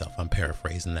of himself. I'm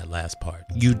paraphrasing that last part.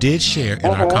 You did share in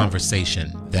our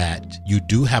conversation that you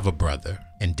do have a brother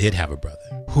and did have a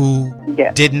brother who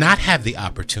did not have the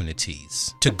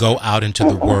opportunities to go out into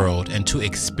the world and to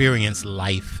experience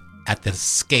life at the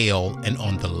scale and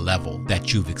on the level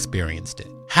that you've experienced it.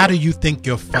 How do you think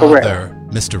your father,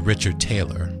 Mr. Richard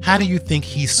Taylor, how do you think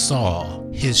he saw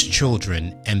his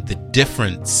children and the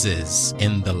differences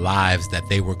in the lives that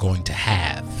they were going to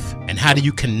have? And how do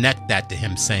you connect that to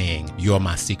him saying, you're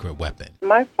my secret weapon?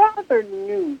 My father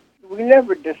knew, we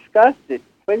never discussed it,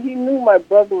 but he knew my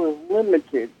brother was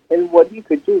limited in what he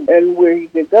could do and where he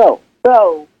could go.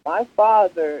 So my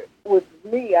father, with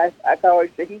me, I can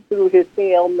always say he threw his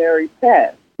Hail Mary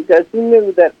pass because he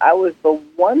knew that I was the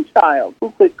one child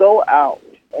who could go out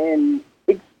and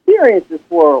experience this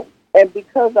world. And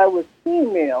because I was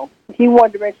female, he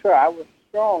wanted to make sure I was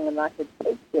strong and I could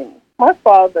take things. My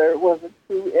father was a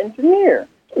true engineer.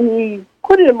 He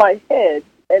put it in my head,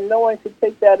 and no one could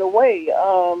take that away,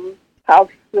 how to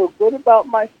feel good about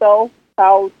myself,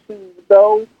 how to,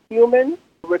 though human,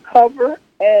 recover,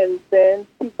 and then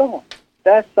keep going.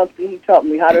 That's something he taught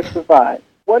me, how to survive.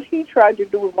 What he tried to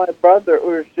do with my brother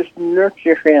was just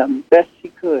nurture him best he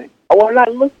could. When I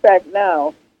look back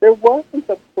now, there wasn't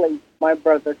a place my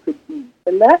brother could be,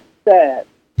 and that's sad.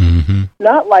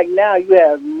 Not like now you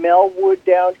have Melwood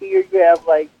down here, you have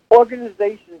like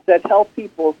organizations that help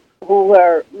people who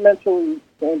are mentally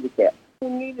handicapped, who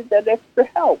needed that extra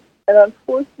help. And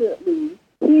unfortunately,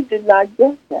 he did not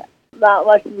get that, not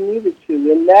like he needed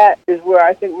to. And that is where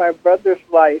I think my brother's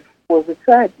life was a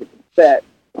tragedy, that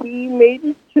he made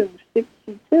it to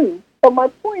 62. But my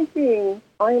point being,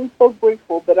 I am so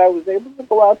grateful that I was able to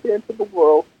go out there into the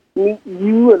world, meet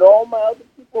you and all my other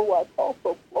people who I call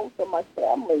so close to my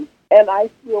family, and I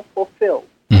feel fulfilled.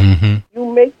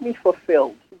 You make me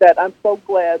fulfilled, that I'm so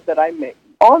glad that I met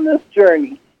you. On this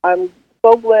journey, I'm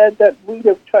so glad that we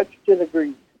have touched and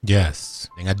agreed. Yes,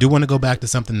 And I do want to go back to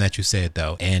something that you said,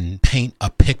 though, and paint a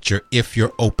picture if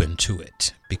you're open to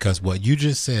it. Because what you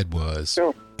just said was,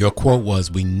 your quote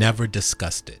was, we never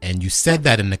discussed it. And you said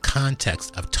that in the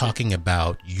context of talking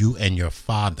about you and your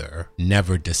father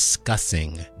never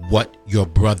discussing what your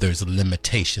brother's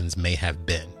limitations may have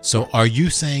been. So are you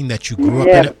saying that you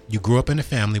grew up in a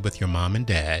family with your mom and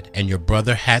dad, and your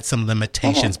brother had some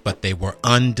limitations, but they were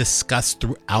undiscussed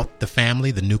throughout the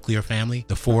family, the nuclear family,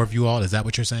 the four of you all? Is that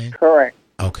what you're saying? Correct.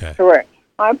 Okay. Correct.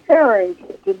 My parents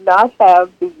did not have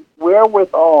the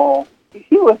wherewithal.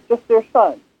 He was just their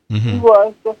son. Mm-hmm. He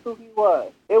was just who he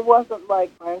was. It wasn't like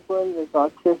Franklin is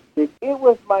autistic. It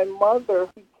was my mother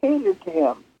who catered to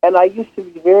him. And I used to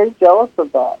be very jealous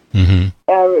of that. Mm-hmm.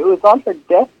 And it was on her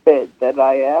deathbed that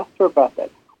I asked her about that.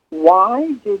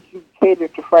 Why did you cater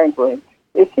to Franklin?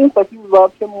 It seems like you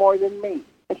loved him more than me.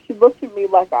 And she looked at me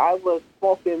like I was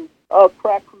smoking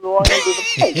crack from going under the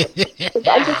paper.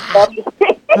 I just loved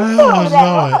him.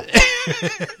 Oh,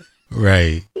 Lord.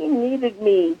 Right. He needed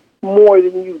me more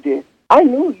than you did. I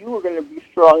knew you were going to be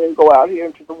strong and go out here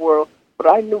into the world, but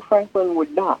I knew Franklin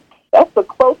would not. That's the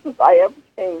closest I ever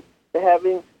came to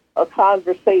having a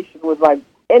conversation with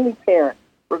any parent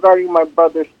regarding my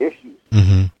brother's issues.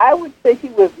 Mm-hmm. I would say he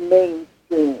was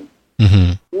mainstream,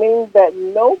 meaning that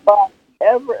nobody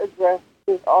ever addressed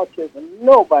his autism.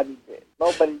 Nobody did.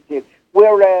 Nobody did.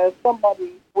 Whereas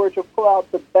somebody were to pull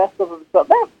out the best of himself,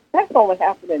 that's only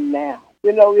happening now.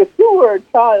 You know, if you were a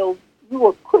child, you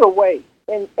were put away.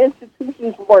 And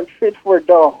institutions weren't fit for a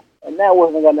dog, and that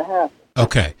wasn't going to happen.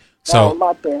 Okay, so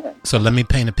let me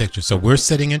paint a picture. So we're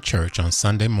sitting in church on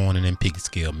Sunday morning in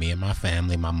Peekskill, me and my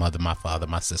family, my mother, my father,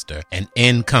 my sister, and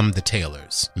in come the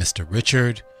Taylors, Mr.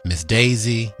 Richard, Miss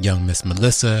Daisy, young Miss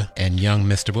Melissa, and young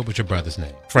Mr. What was your brother's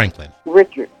name? Franklin.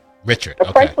 Richard,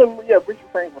 okay. Franklin, Richard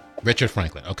Franklin. Richard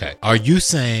Franklin, okay. Are you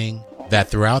saying that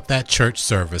throughout that church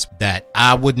service that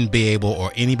I wouldn't be able,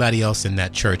 or anybody else in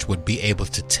that church would be able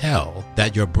to tell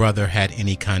that your brother had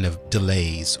any kind of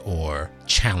delays or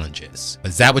challenges?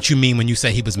 Is that what you mean when you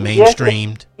say he was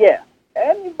mainstreamed? Yes.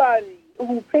 Anybody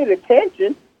who paid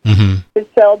attention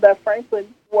could tell that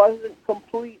Franklin wasn't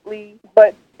completely,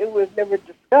 but it was never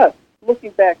discussed.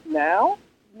 Looking back now,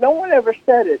 no one ever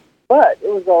said it, but it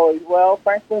was always, well,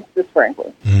 Franklin's just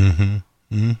Franklin.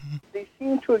 They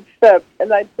seemed to accept,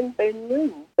 and I think they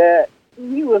knew that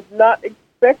he was not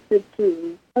expected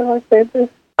to, how do I say this?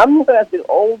 I'm looking at the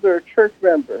older church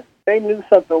members. They knew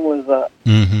something was up.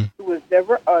 It was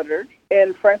never uttered,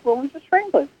 and Franklin was just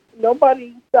Franklin.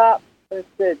 Nobody stopped and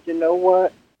said, you know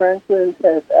what, Franklin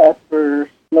has Asperger's.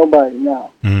 Nobody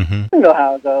knows. You know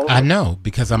how it goes. I know,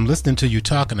 because I'm listening to you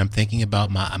talk, and I'm thinking about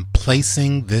I'm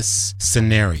placing this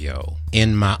scenario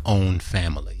in my own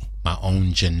family, my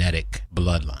own genetic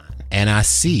bloodline. And I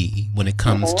see when it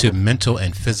comes to mental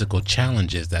and physical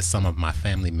challenges that some of my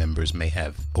family members may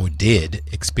have or did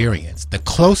experience. The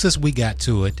closest we got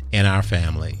to it in our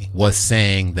family was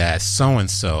saying that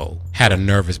so-and-so had a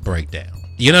nervous breakdown.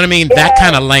 You know what I mean? That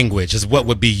kind of language is what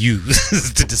would be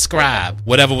used to describe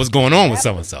whatever was going on with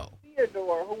so-and-so.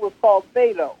 Theodore, who was called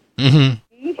Thedo,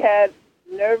 he had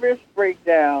nervous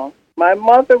breakdown. My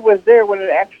mother was there when it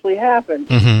actually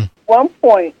happened. At one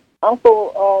point,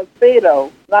 Uncle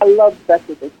Thedo, and I love that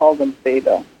they called him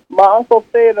Thedo. My Uncle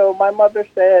Thedo, my mother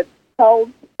said,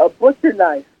 held a butcher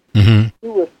knife. He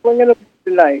was swinging a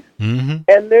butcher knife.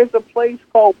 And there's a place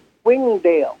called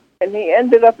Wingdale, and he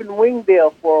ended up in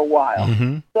Wingdale for a while.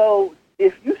 So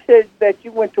if you said that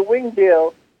you went to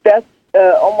Wingdale, that's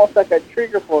almost like a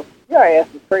trigger for, your ass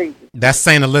is crazy. That's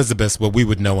St. Elizabeth's, what we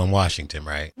would know in Washington,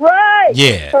 right? Right.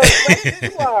 Yeah.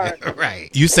 You are. Right.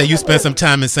 You say you spent some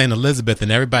time in St. Elizabeth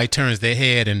and everybody turns their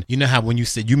head, and you know how when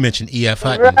you mentioned E.F.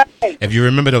 Hutton, if you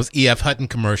remember those E.F. Hutton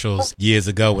commercials years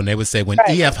ago when they would say, when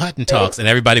E.F. Hutton talks, and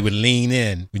everybody would lean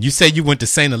in. When you say you went to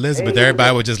St. Elizabeth,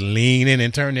 everybody would just lean in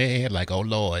and turn their head like, oh,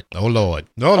 Lord, oh, Lord,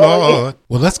 oh, Lord.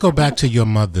 Well, let's go back to your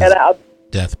mother's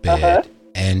deathbed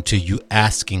and to you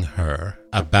asking her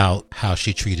about how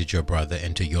she treated your brother,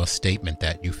 and to your statement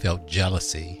that you felt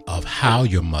jealousy of how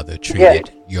your mother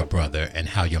treated your brother, and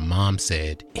how your mom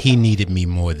said he needed me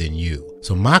more than you.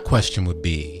 So my question would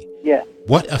be,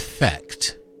 what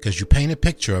effect, because you paint a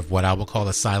picture of what I would call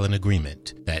a silent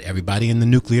agreement, that everybody in the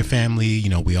nuclear family, you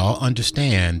know, we all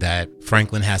understand that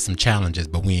Franklin has some challenges,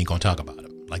 but we ain't gonna talk about them.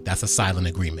 Like, that's a silent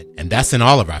agreement. And that's in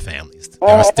all of our families.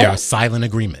 There are silent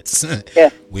agreements.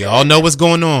 We all know what's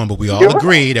going on, but we all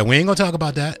agree that we ain't going to talk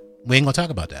about that. We ain't going to talk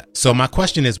about that. So my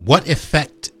question is, what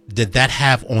effect did that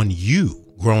have on you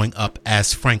growing up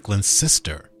as Franklin's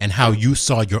sister, and how you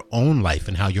saw your own life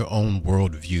and how your own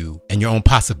worldview and your own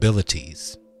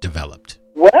possibilities developed?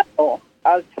 Well,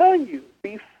 I'll tell you,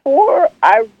 before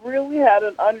I really had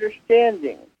an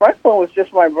understanding, Franklin was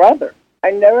just my brother.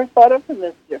 I never thought of him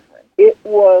as different. It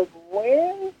was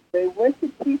when they went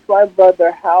to teach my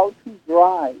brother how to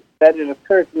drive that it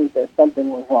occurred to me that something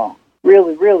was wrong.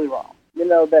 Really, really wrong. You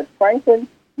know, that Franklin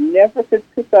never could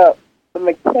pick up the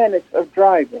mechanics of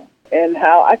driving, and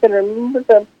how I can remember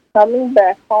them coming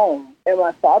back home and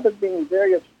my father being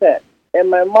very upset, and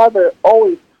my mother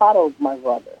always coddled my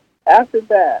brother. After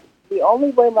that, the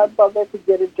only way my brother could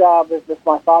get a job is if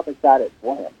my father got it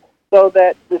for him. So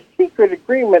that the secret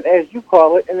agreement, as you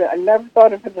call it, and I never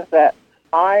thought of it as that,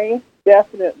 I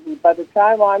definitely, by the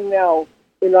time I'm now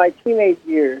in my teenage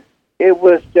years, it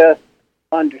was just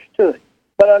understood.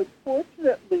 But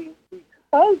unfortunately,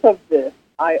 because of this,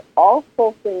 I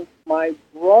also think my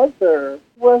brother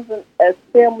wasn't as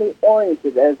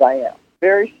family-oriented as I am.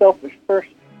 Very selfish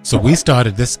person. So we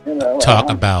started this talk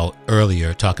about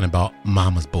earlier, talking about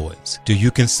mama's boys. Do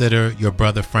you consider your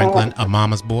brother Franklin a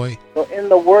mama's boy? In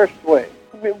the worst way,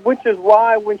 which is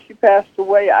why when she passed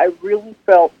away, I really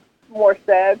felt more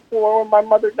sad for her when my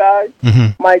mother died.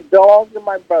 Mm-hmm. My dog and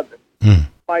my brother. Mm.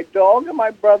 My dog and my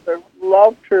brother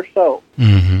loved her so.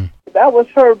 Mm-hmm. That was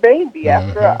her baby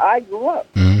after I grew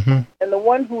up. Mm-hmm. And the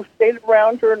one who stayed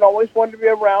around her and always wanted to be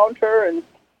around her, and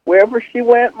wherever she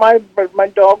went, my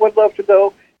dog would love to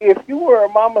go. If you were a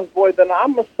mama's boy, then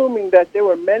I'm assuming that there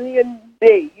were many a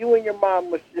day you and your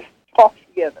mom would just talk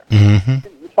together.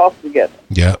 Mm-hmm. Talk together.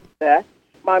 Yep. That's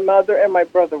my mother and my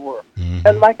brother were. Mm-hmm.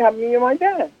 And like how me and my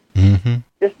dad. Mm-hmm.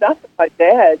 It's not that my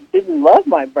dad didn't love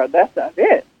my brother. That's not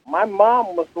it. My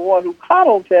mom was the one who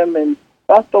coddled him and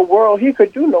thought the world he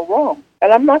could do no wrong.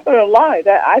 And I'm not going to lie,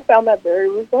 that I found that very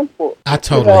resentful. I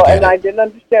totally get and it. I didn't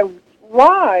understand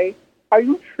why are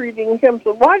you treating him?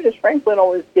 So why does Franklin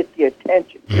always get the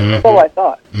attention? Mm-hmm. So I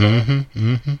thought. Mm-hmm.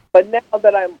 Mm-hmm. But now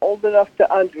that I'm old enough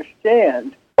to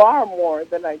understand far more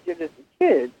than I did as a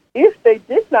kid, if they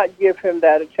did not give him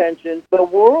that attention, the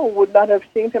world would not have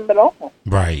seen him at all.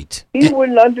 Right. He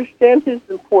wouldn't understand his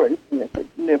importance and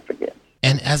significance.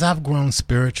 And as I've grown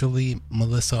spiritually,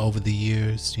 Melissa, over the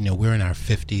years, we're in our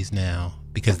 50s now,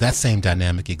 because that same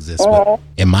dynamic exists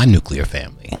in my nuclear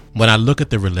family. When I look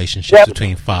at the relationships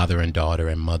between father and daughter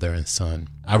and mother and son,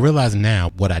 I realize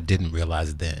now what I didn't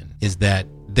realize then is that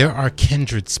there are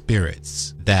kindred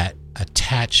spirits that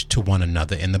attach to one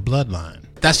another in the bloodline.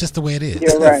 That's just the way it is.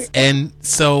 You're right. And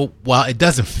so while it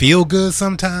doesn't feel good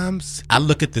sometimes, I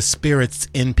look at the spirits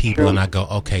in people and I go,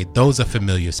 okay, those are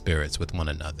familiar spirits with one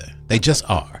another. They just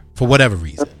are, for whatever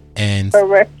reason. And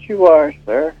correct you are,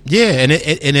 sir. Yeah, and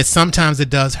it sometimes it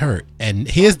does hurt. And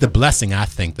here's the blessing, I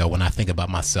think, though, when I think about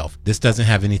myself. This doesn't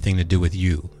have anything to do with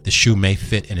you. The shoe may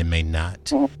fit and it may not.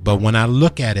 Mm-hmm. But when I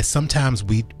look at it, sometimes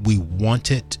we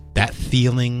want it, that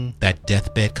feeling, that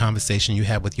deathbed conversation you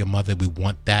had with your mother, we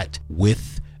want that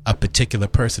with a particular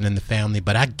person in the family.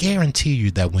 But I guarantee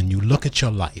you that when you look at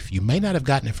your life, you may not have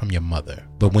gotten it from your mother,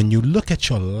 but when you look at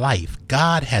your life,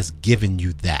 God has given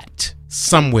you that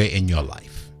somewhere in your life.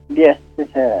 Yes, it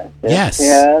has. Yes. He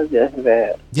has. Yes, it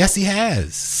has. Yes, he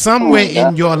has. Somewhere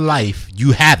in your life,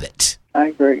 you have it. I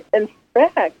agree. In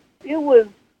fact, it was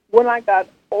when I got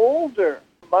older.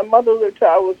 My mother lived till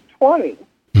I was 20.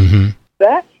 Mm-hmm.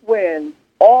 That's when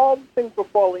all the things were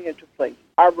falling into place.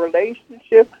 Our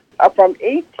relationship, from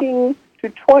 18 to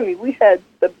 20, we had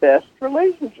the best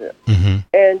relationship. Mm-hmm.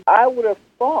 And I would have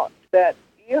thought that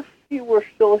if he were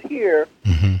still here,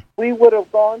 mm-hmm. we would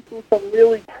have gone through some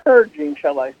really purging,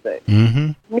 shall I say.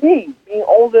 Mm-hmm. Me being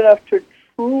old enough to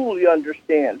truly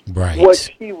understand what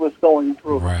she was going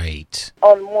through. Right.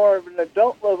 On more of an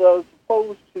adult level as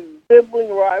opposed to sibling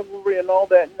rivalry and all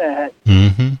that and that.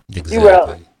 Mm-hmm.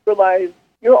 Exactly. You realize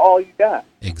you're all you got.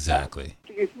 Exactly.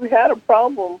 If you had a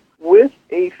problem with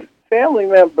a family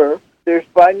member, there's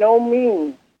by no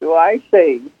means do I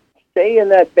say stay in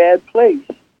that bad place.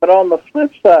 But on the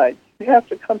flip side, you have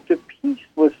to come to peace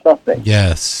with something.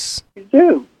 Yes. You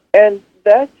do. And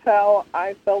that's how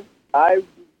I felt. I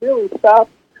really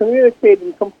stopped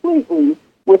communicating completely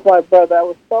with my brother. I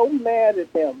was so mad at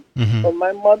him when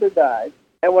my mother died.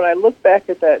 And when I look back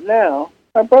at that now,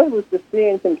 my brother was just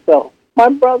being himself. My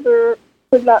brother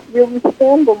could not really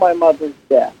handle my mother's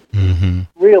death. Mm-hmm.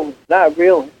 Really. Not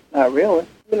really. Not really.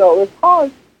 It was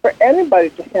hard for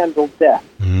anybody to handle death.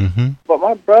 Mm-hmm. But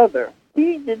my brother,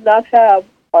 he did not have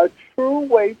a true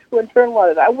way to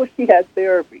internalize it. I wish he had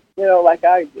therapy, like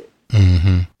I did.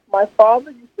 Mm-hmm. My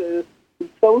father used to be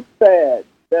so sad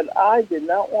that I did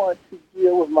not want to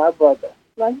deal with my brother.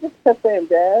 And I just kept saying,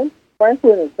 Dad,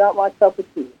 Franklin is not my cup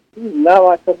of tea. He's not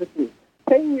my cup of tea.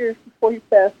 10 years before he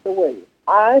passed away,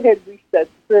 I had reached that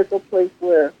spiritual place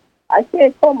where I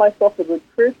can't call myself a good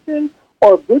Christian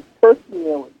or a good person,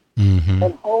 really.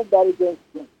 against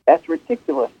me. That's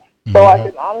ridiculous. So I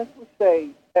can honestly say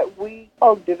that we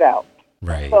hugged it out.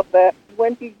 Right. So that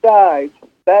when he died,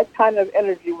 that kind of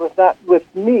energy was not with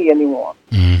me anymore.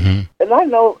 Mm-hmm. And I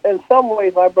know in some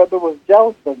ways my brother was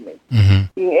jealous of me,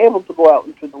 being able to go out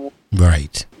into the world.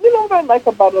 Right. You know what I like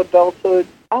about adulthood?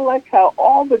 I like how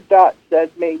all the dots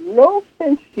that made no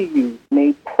sense to you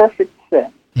made perfect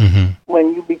sense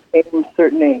when you became a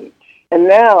certain age. And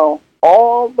now,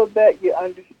 all of that, you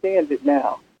understand it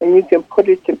now, and you can put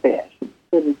it to bed.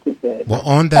 Put it to bed. Well,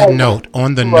 on that note,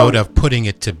 on the note of putting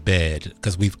it to bed,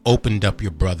 because we've opened up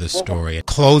your brother's story,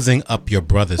 closing up your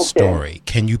brother's story,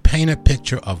 can you paint a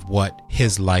picture of what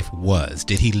his life was?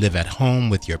 Did he live at home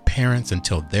with your parents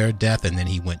until their death, and then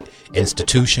he went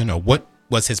institution, or what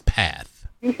was his path?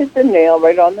 You hit the nail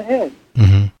right on the head.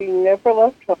 He never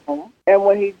left home, and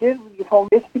when he did leave home,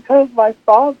 it's because my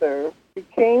father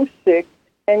became sick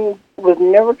and was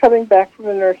never coming back from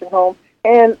the nursing home.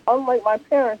 And unlike my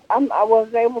parents, I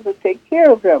wasn't able to take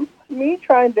care of him. Me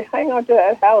trying to hang on to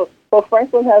that house so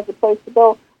Franklin has a place to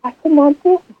go, I could not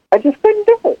do it. I just couldn't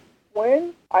do it.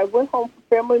 When I went home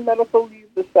for family medical leave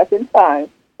the second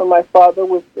time when my father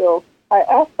was ill, I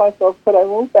asked myself, could I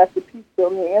move back to Peekskill?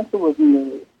 And the answer was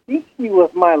no. Peekskill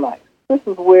was my life. This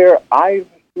is where I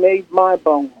made my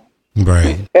bones.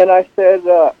 Right. And I said,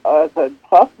 I could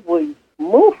possibly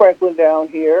move Franklin down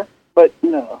here, but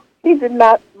no. He did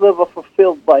not live a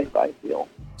fulfilled life, I feel.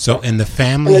 So in the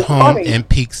family home in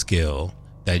Peekskill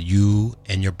that you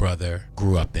and your brother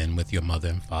grew up in with your mother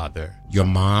and father, your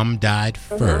mom died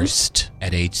first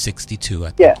at age 62, I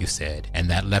think you said, and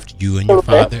that left you and your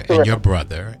father and your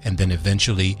brother, and then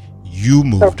eventually you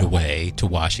moved away to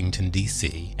Washington,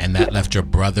 D.C., and that left your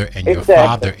brother and your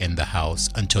father in the house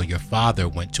until your father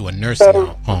went to a nursing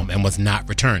home and was not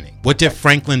returning. What did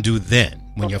Franklin do then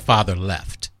when your father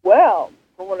left? Well,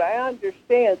 from what I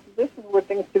understand, this is where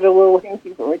things get a little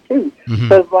hinky for me, too,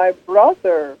 because my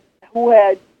brother, who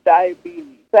had diabetes,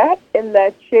 sat in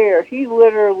that chair. He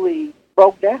literally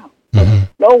broke down.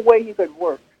 No way he could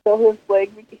work. So his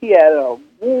leg, he had a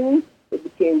wound, it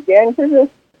became gangrenous,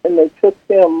 and they took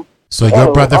him. So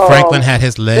your brother Franklin had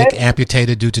his leg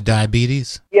amputated due to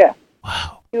diabetes? Yeah.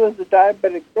 Wow. He was a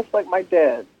diabetic, just like my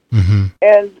dad.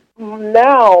 And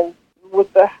now,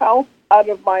 with the house out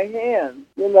of my hands,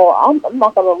 I'm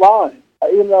not going to lie.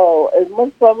 As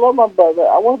much as I love my brother,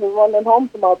 I wasn't running home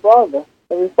to my brother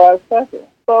every 5 seconds.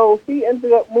 So he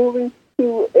ended up moving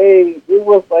to it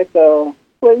was like a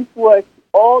place where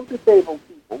all disabled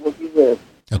people would be lived.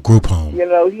 A group home. He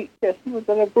was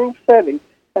in a group setting.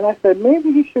 And I said,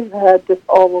 maybe he should have had this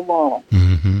all along.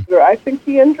 I think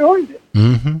he enjoyed it.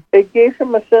 It gave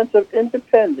him a sense of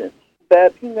independence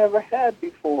that he never had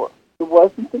before. It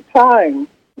wasn't the time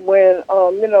when,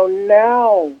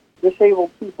 now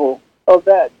disabled people of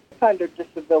that kind of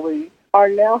disability are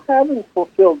now having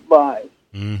fulfilled lives.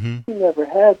 He never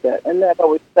had that, and that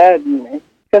always saddened me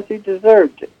because he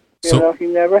deserved it. He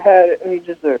never had it, and he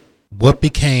deserved it. What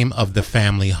became of the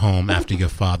family home after your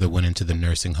father went into the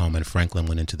nursing home and Franklin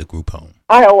went into the group home?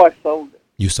 I sold it.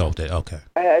 You sold it, okay.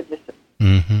 I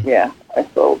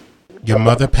sold it. Your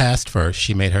mother passed first.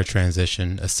 She made her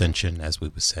ascension, as we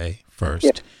would say, first.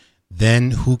 Yeah.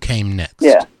 Then who came next?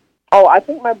 Yeah. Oh, I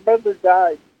think my brother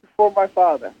died before my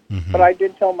father, but I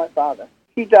didn't tell my father.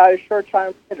 He died a short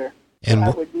time later. And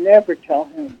I would never tell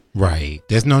him. Right.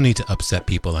 There's no need to upset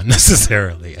people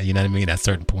unnecessarily. You know what I mean? At a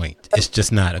certain point, it's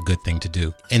just not a good thing to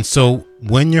do. And so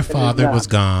when your father was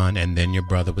gone and then your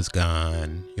brother was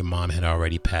gone, your mom had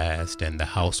already passed and the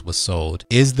house was sold.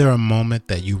 Is there a moment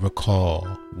that you recall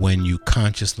when you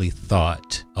consciously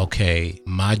thought, okay,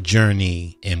 my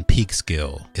journey in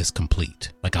Peekskill is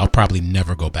complete? Like, I'll probably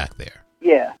never go back there.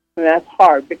 Yeah. And that's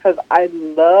hard because I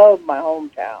love my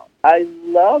hometown. I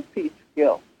love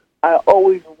Peekskill. I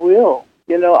always will.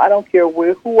 I don't care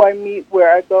who I meet,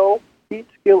 where I go.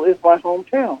 Peekskill is my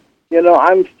hometown.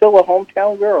 I'm still a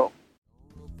hometown girl.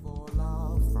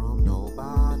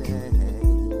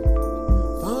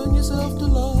 Find yourself to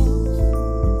love.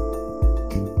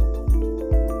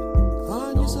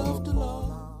 Find yourself to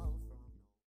love.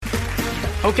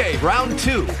 Okay, round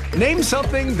 2. Name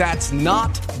something that's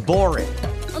not boring.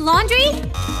 A laundry?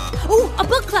 Ooh, a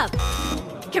book club.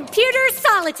 Computer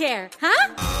solitaire, huh?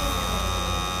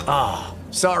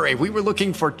 Sorry, we were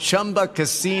looking for Chumba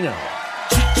Casino.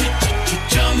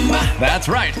 That's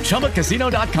right.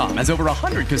 ChumbaCasino.com has over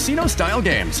 100 casino-style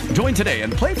games. Join today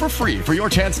and play for free for your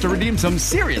chance to redeem some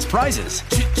serious prizes.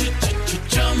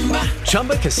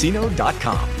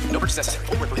 ChumbaCasino.com. No purchase necessary.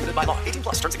 Void where prohibited by law. 18+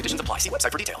 terms and conditions apply. See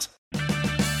website for details.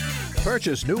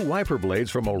 Purchase new wiper blades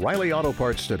from O'Reilly Auto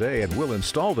Parts today and we'll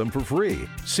install them for free.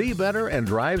 See better and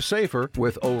drive safer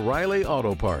with O'Reilly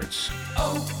Auto Parts.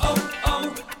 Oh,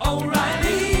 oh, oh,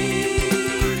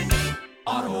 O'Reilly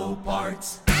Auto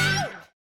Parts.